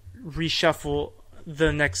to reshuffle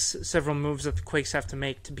the next several moves that the Quakes have to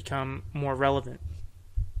make to become more relevant.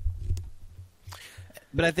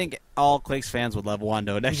 But I think all Quakes fans would love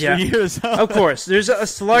Wando next year. So. Of course. There's a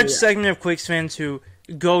large segment of Quakes fans who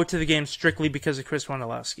go to the game strictly because of Chris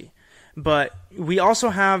Wondolowski. But we also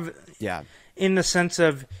have, in the sense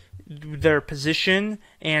of their position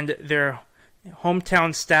and their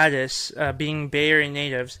hometown status, being Bay Area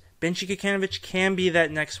natives, Benji Kikanovic can be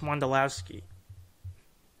that next Wondolowski.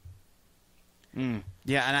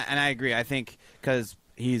 Yeah, and I agree. I think because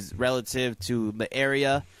he's relative to the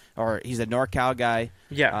area, or he's a NorCal guy.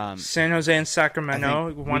 Yeah, San Jose and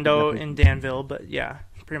Sacramento, Wando and Danville, but yeah,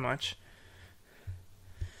 pretty much.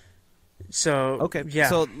 So okay,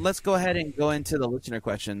 so let's go ahead and go into the listener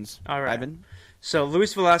questions. All right, Ivan. So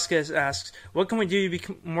Luis Velasquez asks, "What can we do to be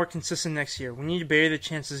more consistent next year? We need to bury the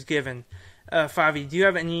chances given." Favi, do you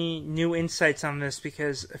have any new insights on this?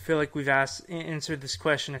 Because I feel like we've answered this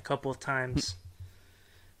question a couple of times.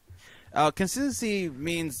 Consistency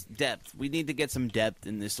means depth. We need to get some depth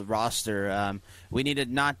in this roster. We need to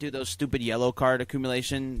not do those stupid yellow card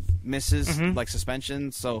accumulation misses, like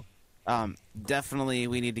suspensions. So definitely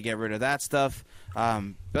we need to get rid of that stuff.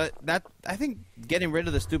 But I think getting rid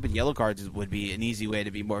of the stupid yellow cards would be an easy way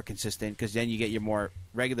to be more consistent, because then you get your more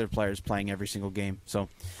regular players playing every single game. So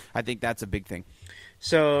I think that's a big thing.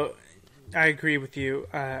 So I agree with you.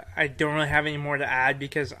 I don't really have any more to add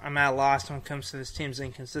because I'm at a loss when it comes to this team's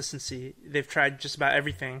inconsistency. They've tried just about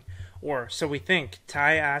everything, or so we think.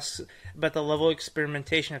 Ty asks about the level of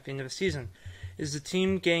experimentation at the end of the season. Is the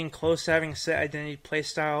team getting close to having a set identity play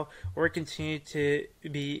style, or continue to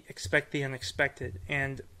expect the unexpected?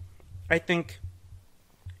 And I think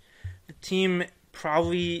the team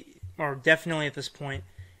probably, or definitely at this point,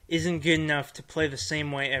 isn't good enough to play the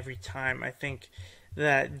same way every time. I think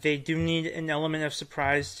that they do need an element of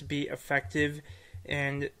surprise to be effective,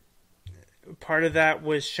 and part of that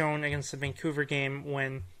was shown against the Vancouver game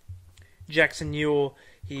when Jackson Ewell,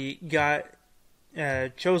 he got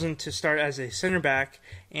chosen to start as a center back,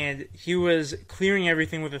 and he was clearing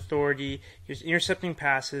everything with authority. He was intercepting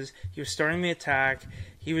passes. He was starting the attack.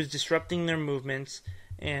 He was disrupting their movements,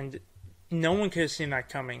 and no one could have seen that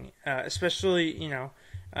coming. Especially,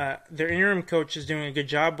 their interim coach is doing a good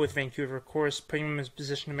job with Vancouver, of course, putting him in his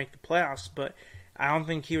position to make the playoffs, but I don't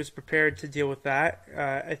think he was prepared to deal with that.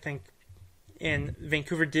 I think, and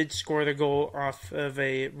Vancouver did score the goal off of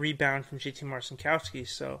a rebound from JT Marcinkowski,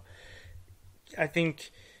 so I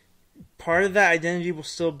think part of that identity will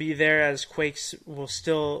still be there, as Quakes will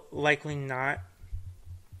still likely not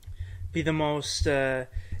be the most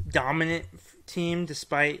dominant team,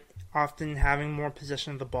 despite often having more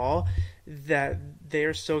possession of the ball. That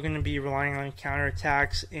they're still going to be relying on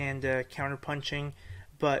counterattacks and counterpunching,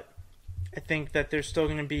 but I think that there's still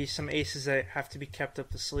going to be some aces that have to be kept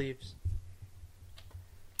up the sleeves.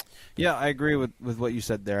 Yeah, I agree with what you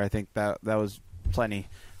said there. I think that was plenty.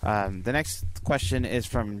 The next question is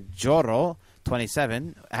from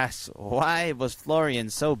Joro27, asks, why was Florian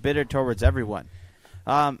so bitter towards everyone?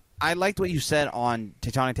 I liked what you said on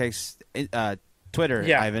Tectonic Takes Twitter,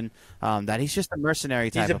 Ivan, that he's just a mercenary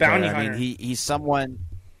type of player. He's a bounty hunter. I mean, he's someone,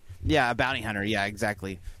 a bounty hunter,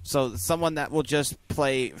 exactly. So someone that will just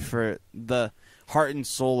play for the heart and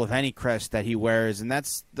soul of any crest that he wears, and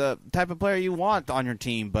that's the type of player you want on your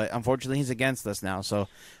team. But unfortunately, he's against us now, so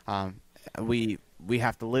we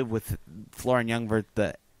have to live with Florian Ljungberg,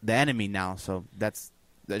 the enemy now. So that's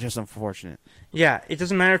just unfortunate. Yeah, it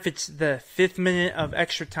doesn't matter if it's the 5th minute of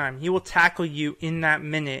extra time. He will tackle you in that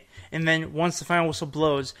minute, and then once the final whistle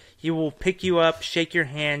blows, he will pick you up, shake your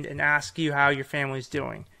hand, and ask you how your family's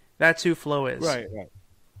doing. That's who Flo is. Right.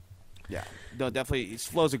 Yeah. No, definitely.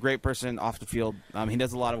 Flo's a great person off the field. He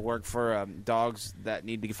does a lot of work for dogs that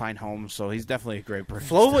need to find homes, so he's definitely a great person.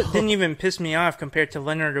 Flo didn't even piss me off compared to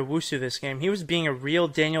Leonard Owusu this game. He was being a real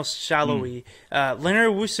Daniel Shalhoub.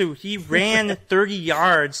 Leonard Owusu, he ran 30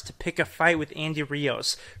 yards to pick a fight with Andy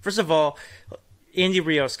Rios. First of all, Andy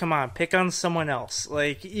Rios, come on, pick on someone else.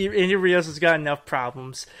 Like, Andy Rios has got enough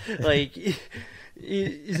problems. Like,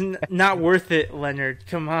 he's not worth it, Leonard.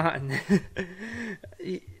 Come on.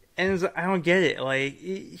 And I don't get it. Like,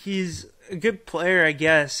 he's a good player, I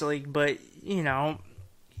guess. Like, but he's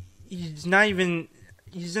not even.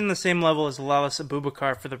 He's in the same level as Lalas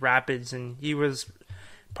Abubakar for the Rapids, and he was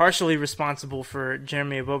partially responsible for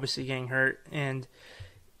Jeremy Ebobisse getting hurt. And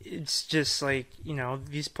it's just like,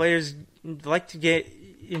 these players like to get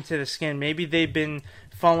into the skin. Maybe they've been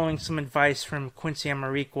following some advice from Quincy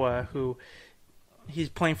Amarikwa, who he's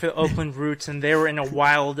playing for the Oakland Roots, and they were in a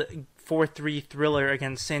wild 4-3 thriller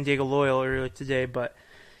against San Diego Loyal earlier today. But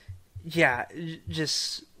yeah,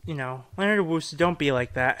 just Leonard Owusu, don't be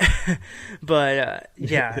like that. But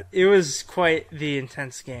yeah, it was quite the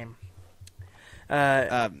intense game.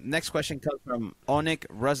 Next question comes from Onik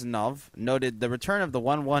Ruznov. Noted the return of the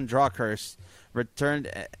 1-1 draw curse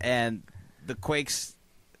returned, and the Quakes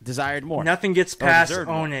desired more. Nothing gets past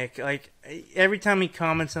Onik. Like, every time he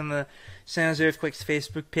comments on the San Jose Earthquakes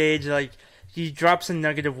Facebook page, like, he drops a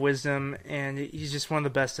nugget of wisdom, and he's just one of the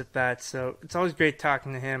best at that. So it's always great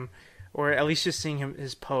talking to him, or at least just seeing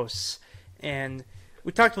his posts. And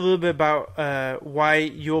we talked a little bit about why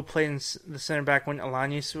Ewell played in the center back when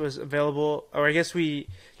Alanis was available. Or I guess we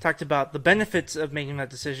talked about the benefits of making that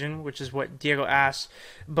decision, which is what Diego asked.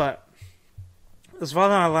 But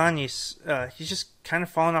Osvaldo Alanis, he's just kind of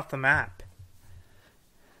fallen off the map.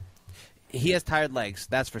 He has tired legs,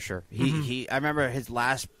 that's for sure. I remember his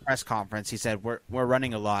last press conference, he said, we're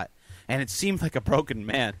running a lot. And it seemed like a broken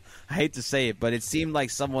man. I hate to say it, but it seemed like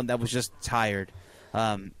someone that was just tired.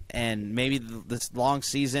 And maybe this long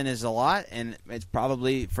season is a lot, and it's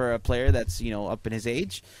probably for a player that's up in his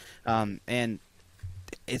age. And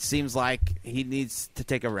it seems like he needs to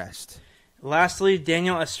take a rest. Lastly,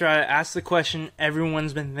 Daniel Estrada asked the question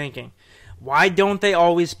everyone's been thinking. Why don't they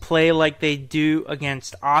always play like they do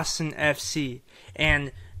against Austin FC?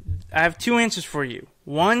 And I have two answers for you.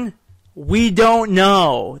 One, we don't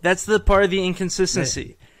know. That's the part of the inconsistency.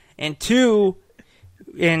 Right. And two,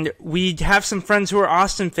 and we have some friends who are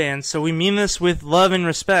Austin fans, so we mean this with love and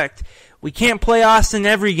respect. We can't play Austin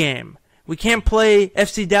every game. We can't play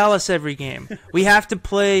FC Dallas every game. We have to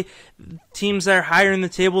play teams that are higher in the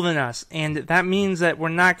table than us, and that means that we're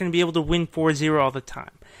not going to be able to win 4-0 all the time.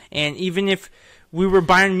 And even if we were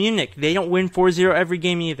Bayern Munich, they don't win 4-0 every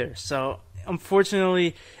game either. So,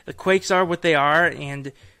 unfortunately, the Quakes are what they are,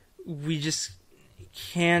 and we just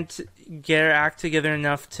can't get our act together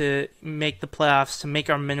enough to make the playoffs, to make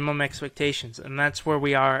our minimum expectations. And that's where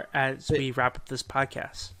we are as we wrap up this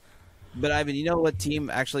podcast. But, Ivan, you know what team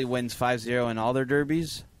actually wins 5-0 in all their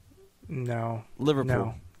derbies? No. Liverpool.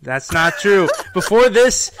 No. That's not true. Before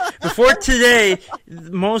today,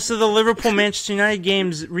 most of the Liverpool-Manchester United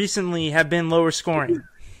games recently have been lower scoring.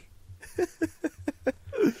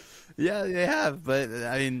 Yeah, they have. But,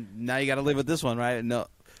 I mean, now you got to live with this one, right? No.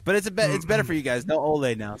 But it's better for you guys. No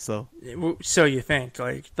Ole now, so. So you think.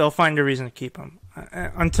 Like, they'll find a reason to keep him.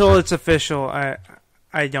 Until it's official,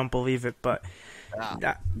 I don't believe it. But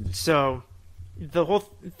so the whole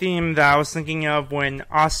theme that I was thinking of when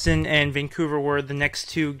Austin and Vancouver were the next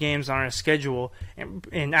two games on our schedule,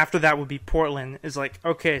 and after that would be Portland, is like,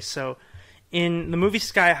 okay, so in the movie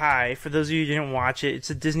Sky High, for those of you who didn't watch it, it's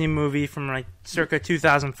a Disney movie from like circa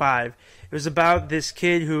 2005. It was about this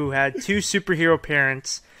kid who had two superhero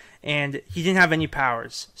parents, and he didn't have any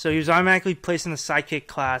powers. So he was automatically placed in the sidekick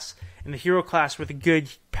class, and the hero class were the good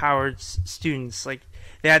powered students. Like,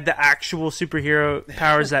 they had the actual superhero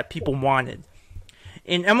powers that people wanted.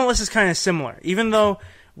 And MLS is kind of similar. Even though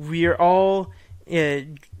we are all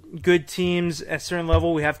good teams at a certain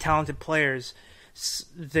level, we have talented players.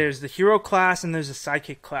 There's the hero class and there's the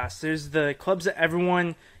sidekick class. There's the clubs that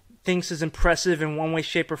everyone thinks is impressive in one way,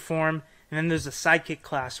 shape, or form. And then there's the sidekick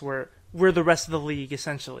class where we're the rest of the league,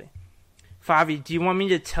 essentially. Favi, do you want me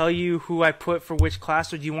to tell you who I put for which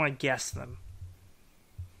class, or do you want to guess them?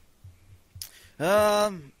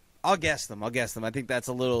 I'll guess them. I think that's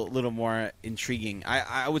a little more intriguing.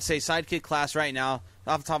 I would say sidekick class right now,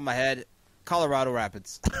 off the top of my head, Colorado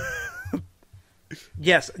Rapids.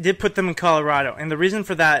 Yes, I did put them in Colorado. And the reason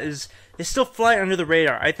for that is they still fly under the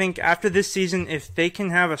radar. I think after this season, if they can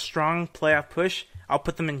have a strong playoff push, I'll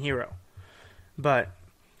put them in Hero. But,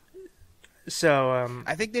 so...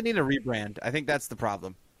 I think they need a rebrand. I think that's the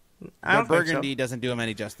problem. I don't think so. Burgundy doesn't do them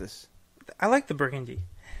any justice. I like the burgundy.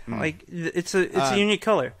 Like, it's a unique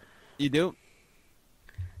color. You do?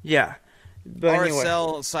 Yeah. But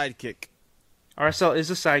RSL sidekick. RSL is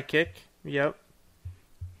a sidekick. Yep.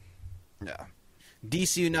 Yeah.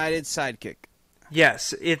 DC United sidekick.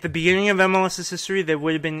 Yes. At the beginning of MLS's history, they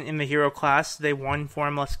would have been in the hero class. They won 4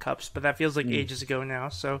 MLS Cups, but that feels like ages ago now,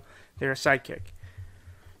 so they're a sidekick.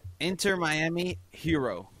 Inter Miami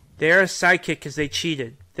hero. They're a sidekick because they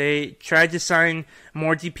cheated. They tried to sign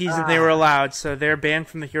more DPs than they were allowed, so they're banned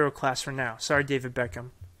from the hero class for now. Sorry, David Beckham.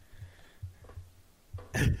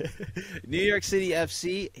 New York City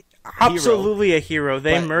FC absolutely a hero.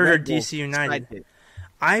 They murdered Red DC United. Sidekick.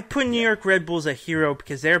 I put New York Red Bulls a hero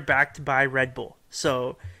because they're backed by Red Bull.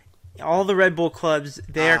 So all the Red Bull clubs,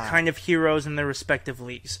 they're kind of heroes in their respective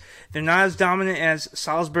leagues. They're not as dominant as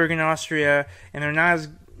Salzburg in Austria, and they're not as,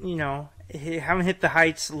 haven't hit the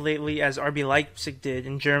heights lately as RB Leipzig did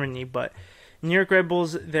in Germany. But New York Red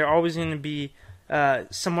Bulls, they're always going to be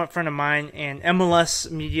somewhat front of mind, and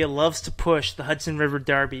MLS media loves to push the Hudson River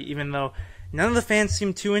Derby, even though none of the fans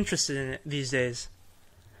seem too interested in it these days.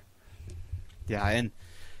 Yeah, and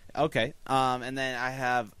okay. And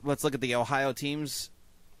then let's look at the Ohio teams.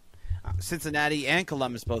 Cincinnati and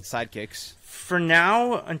Columbus, both sidekicks. For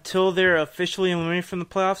now, until they're officially eliminated from the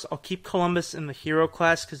playoffs, I'll keep Columbus in the hero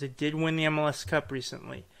class because they did win the MLS Cup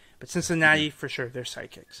recently. But Cincinnati, for sure, they're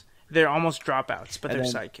sidekicks. They're almost dropouts, but they're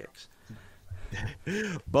sidekicks.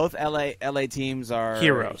 Both LA teams are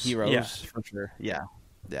heroes, yeah. For sure. Yeah.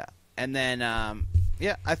 And then,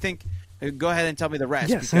 I think go ahead and tell me the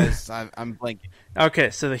rest because I'm blanking. Okay,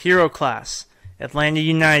 so the hero class: Atlanta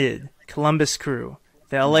United, Columbus Crew,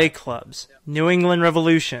 the LA clubs, New England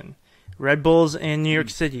Revolution, Red Bulls in New York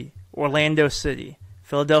City, Orlando City,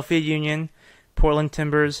 Philadelphia Union, Portland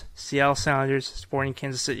Timbers, Seattle Sounders, Sporting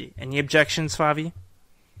Kansas City. Any objections, Favi?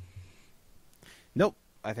 Nope.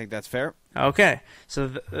 I think that's fair. Okay, so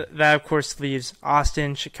that of course leaves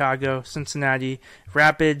Austin, Chicago, Cincinnati,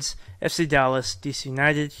 Rapids, FC Dallas, DC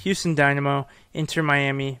United, Houston Dynamo, Inter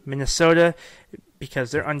Miami, Minnesota,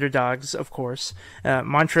 because they're underdogs, of course,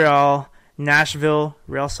 Montreal, Nashville,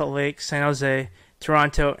 Real Salt Lake, San Jose,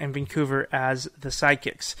 Toronto, and Vancouver as the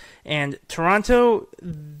sidekicks. And Toronto,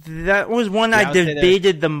 that was one I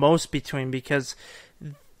debated the most between because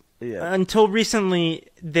until recently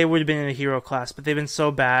they would have been in the hero class, but they've been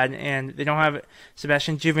so bad, and they don't have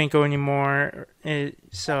Sebastian Giovinco anymore.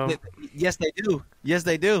 So yes, they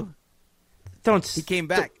do. He came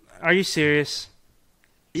back. Are you serious?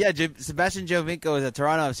 Yeah, Sebastian Giovinco is a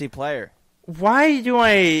Toronto FC player. Why do I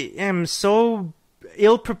am so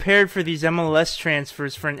ill prepared for these MLS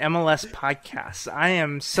transfers for an MLS podcast. I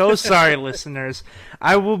am so sorry, listeners.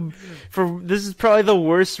 This is probably the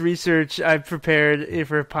worst research I've prepared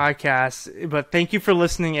for a podcast, but thank you for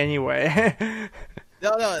listening anyway.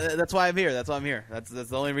 No, that's why I'm here. That's the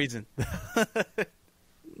only reason.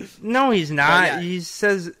 No, he's not. Yeah. He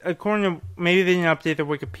says, according to, maybe they didn't update their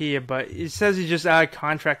Wikipedia, but it says he's just out of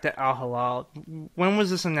contract at Al Hilal. When was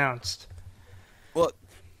this announced?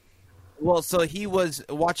 Well, so he was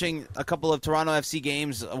watching a couple of Toronto FC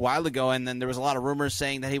games a while ago, and then there was a lot of rumors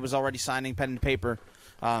saying that he was already signing pen and paper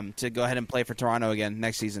to go ahead and play for Toronto again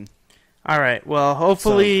next season. All right. Well,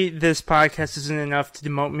 hopefully this podcast isn't enough to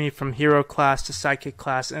demote me from hero class to sidekick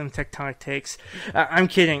class and Tectonic Takes. I'm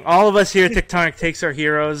kidding. All of us here at Tectonic Takes are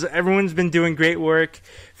heroes. Everyone's been doing great work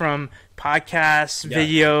from podcasts,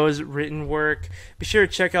 videos, written work. Be sure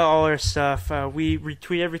to check out all our stuff. We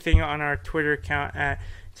retweet everything on our Twitter account at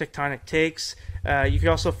Tectonic Takes. You can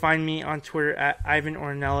also find me on Twitter at Ivan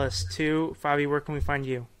Ornelas too. Fabi, where can we find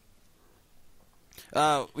you?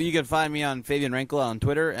 You can find me on Fabian Renkla on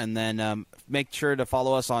Twitter, and then make sure to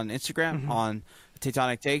follow us on Instagram on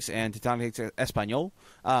Tectonic Takes and Tectonic Takes Espanol,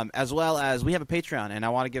 as well as we have a Patreon, and I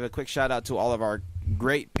want to give a quick shout out to all of our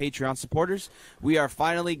great Patreon supporters. We are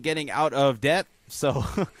finally getting out of debt, so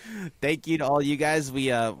thank you to all you guys.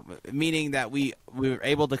 Meaning that we were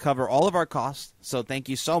able to cover all of our costs, so thank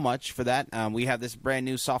you so much for that. We have this brand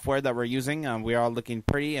new software that we're using. We are looking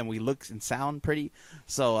pretty, and we look and sound pretty,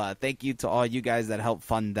 so thank you to all you guys that helped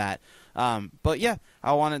fund that. But yeah,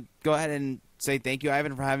 I want to go ahead and say thank you,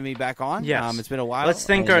 Ivan, for having me back on. Yes. It's been a while. Let's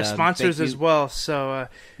thank our sponsors as well. So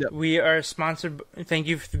we are sponsored. Thank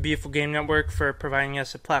you for the Beautiful Game Network for providing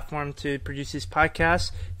us a platform to produce these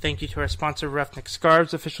podcasts. Thank you to our sponsor, Roughneck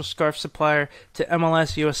Scarves, official scarf supplier to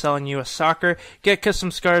MLS, USL, and US Soccer. Get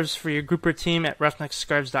custom scarves for your group or team at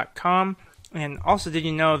roughneckscarves.com. And also, did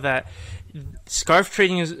you know that scarf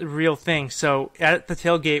trading is a real thing? So at the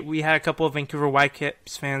tailgate, we had a couple of Vancouver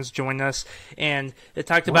Whitecaps fans join us, and they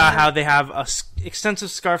talked about how they have a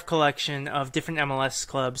extensive scarf collection of different MLS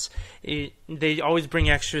clubs. They always bring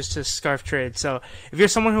extras to scarf trade. So if you're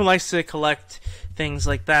someone who likes to collect things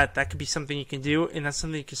like that, that could be something you can do, and that's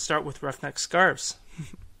something you can start with Roughneck Scarves.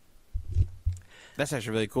 That's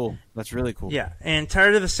actually really cool. That's really cool. Yeah, and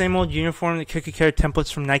tired of the same old uniform, the cookie cutter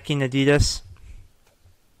templates from Nike and Adidas?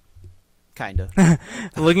 Kinda.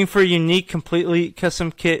 Looking for a unique, completely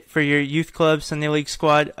custom kit for your youth club, Sunday League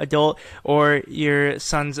squad, adult, or your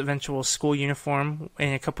son's eventual school uniform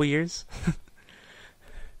in a couple years?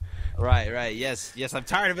 Right. Yes, I'm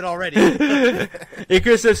tired of it already.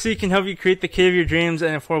 Icarus FC can help you create the kit of your dreams at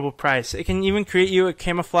an affordable price. It can even create you a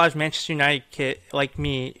camouflage Manchester United kit like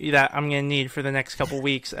me that I'm going to need for the next couple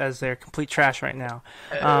weeks as they're complete trash right now.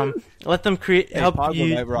 Let them help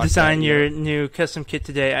you design your new custom kit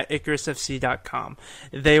today at IcarusFC.com.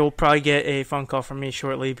 They will probably get a phone call from me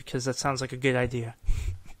shortly because that sounds like a good idea.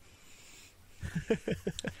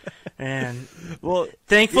 And well,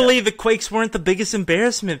 thankfully, the Quakes weren't the biggest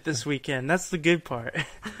embarrassment this weekend. That's the good part.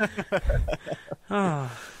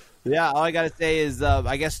 Oh. Yeah, all I gotta say is,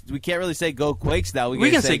 I guess we can't really say "Go Quakes" now. We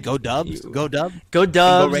can say "Go Dubs." Go Dubs. Go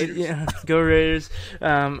Dubs. Go Raiders. Yeah, go Raiders.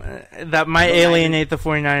 That might alienate the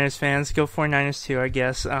 49ers fans. Go 49ers too, I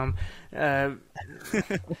guess.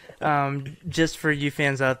 Just for you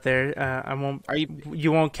fans out there, I won't.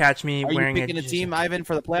 You won't catch me wearing. Are you picking a team, Ivan,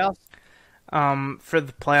 for the playoffs? For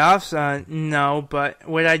the playoffs, no. But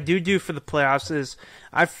what I do for the playoffs is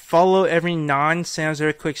I follow every non-San Jose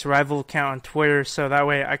Earthquakes rival account on Twitter, so that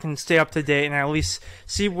way I can stay up to date and I at least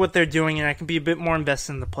see what they're doing, and I can be a bit more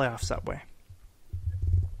invested in the playoffs that way.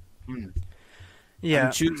 Yeah,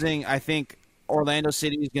 I'm choosing. I think Orlando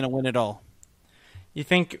City is going to win it all. You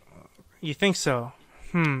think so?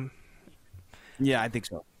 Yeah, I think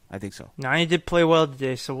so. Nani did play well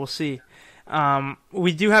today, so we'll see.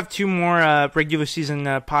 We do have two more regular season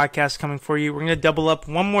podcasts coming for you. We're going to double up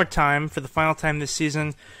one more time for the final time this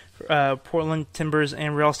season. Portland Timbers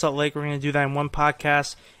and Real Salt Lake. We're going to do that in one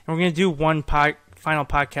podcast. And we're going to do one final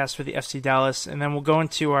podcast for the FC Dallas. And then we'll go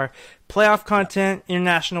into our playoff content,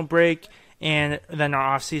 international break, and then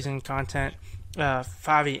our off-season content.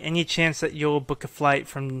 Favi, any chance that you'll book a flight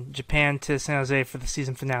from Japan to San Jose for the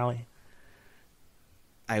season finale?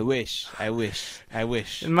 I wish.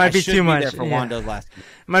 It might be too much. For Wando's last game.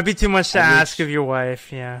 It might be too much to ask of your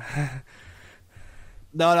wife. Yeah.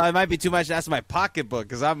 No, it might be too much to ask my pocketbook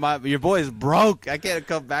because your boy is broke. I can't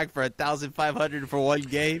come back for $1,500 for one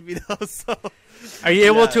game. You know. So. Are you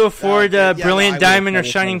able to afford Brilliant Diamond or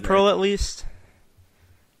Shining Pearl at least?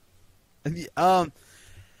 I'm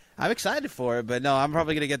excited for it, but no, I'm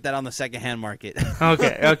probably gonna get that on the secondhand market.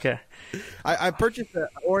 Okay. I purchased an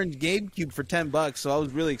orange GameCube for $10, so I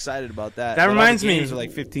was really excited about that. That reminds me, games are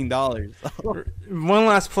like $15. One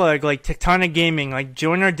last plug, like Tectonic Gaming, like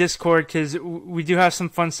join our Discord because we do have some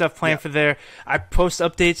fun stuff planned for there. I post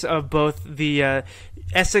updates of both the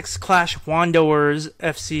Essex Clash Wanderers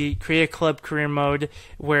FC Create a Club career mode,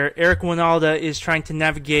 where Eric Winalda is trying to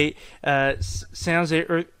navigate San Jose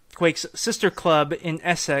Earthquakes' sister club in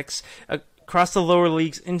Essex across the lower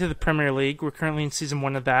leagues into the Premier League. We're currently in season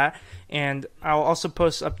 1 of that, and I'll also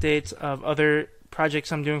post updates of other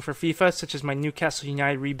projects I'm doing for FIFA, such as my Newcastle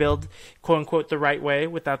United rebuild, quote-unquote, the right way,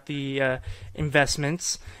 without the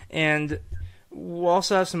investments. And we'll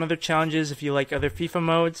also have some other challenges if you like other FIFA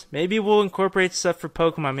modes. Maybe we'll incorporate stuff for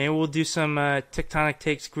Pokemon. Maybe we'll do some Tectonic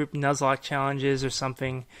Takes group Nuzlocke challenges or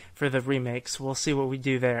something for the remakes. We'll see what we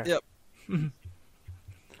do there. Yep.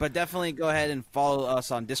 But definitely go ahead and follow us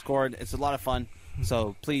on Discord. It's a lot of fun.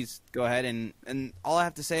 So please go ahead. And all I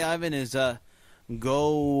have to say, Ivan, is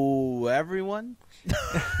go everyone.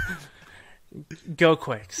 Go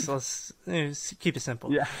Quakes. Let's keep it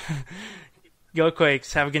simple. Yeah. Go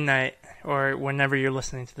Quakes. Have a good night, or whenever you're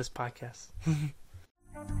listening to this podcast.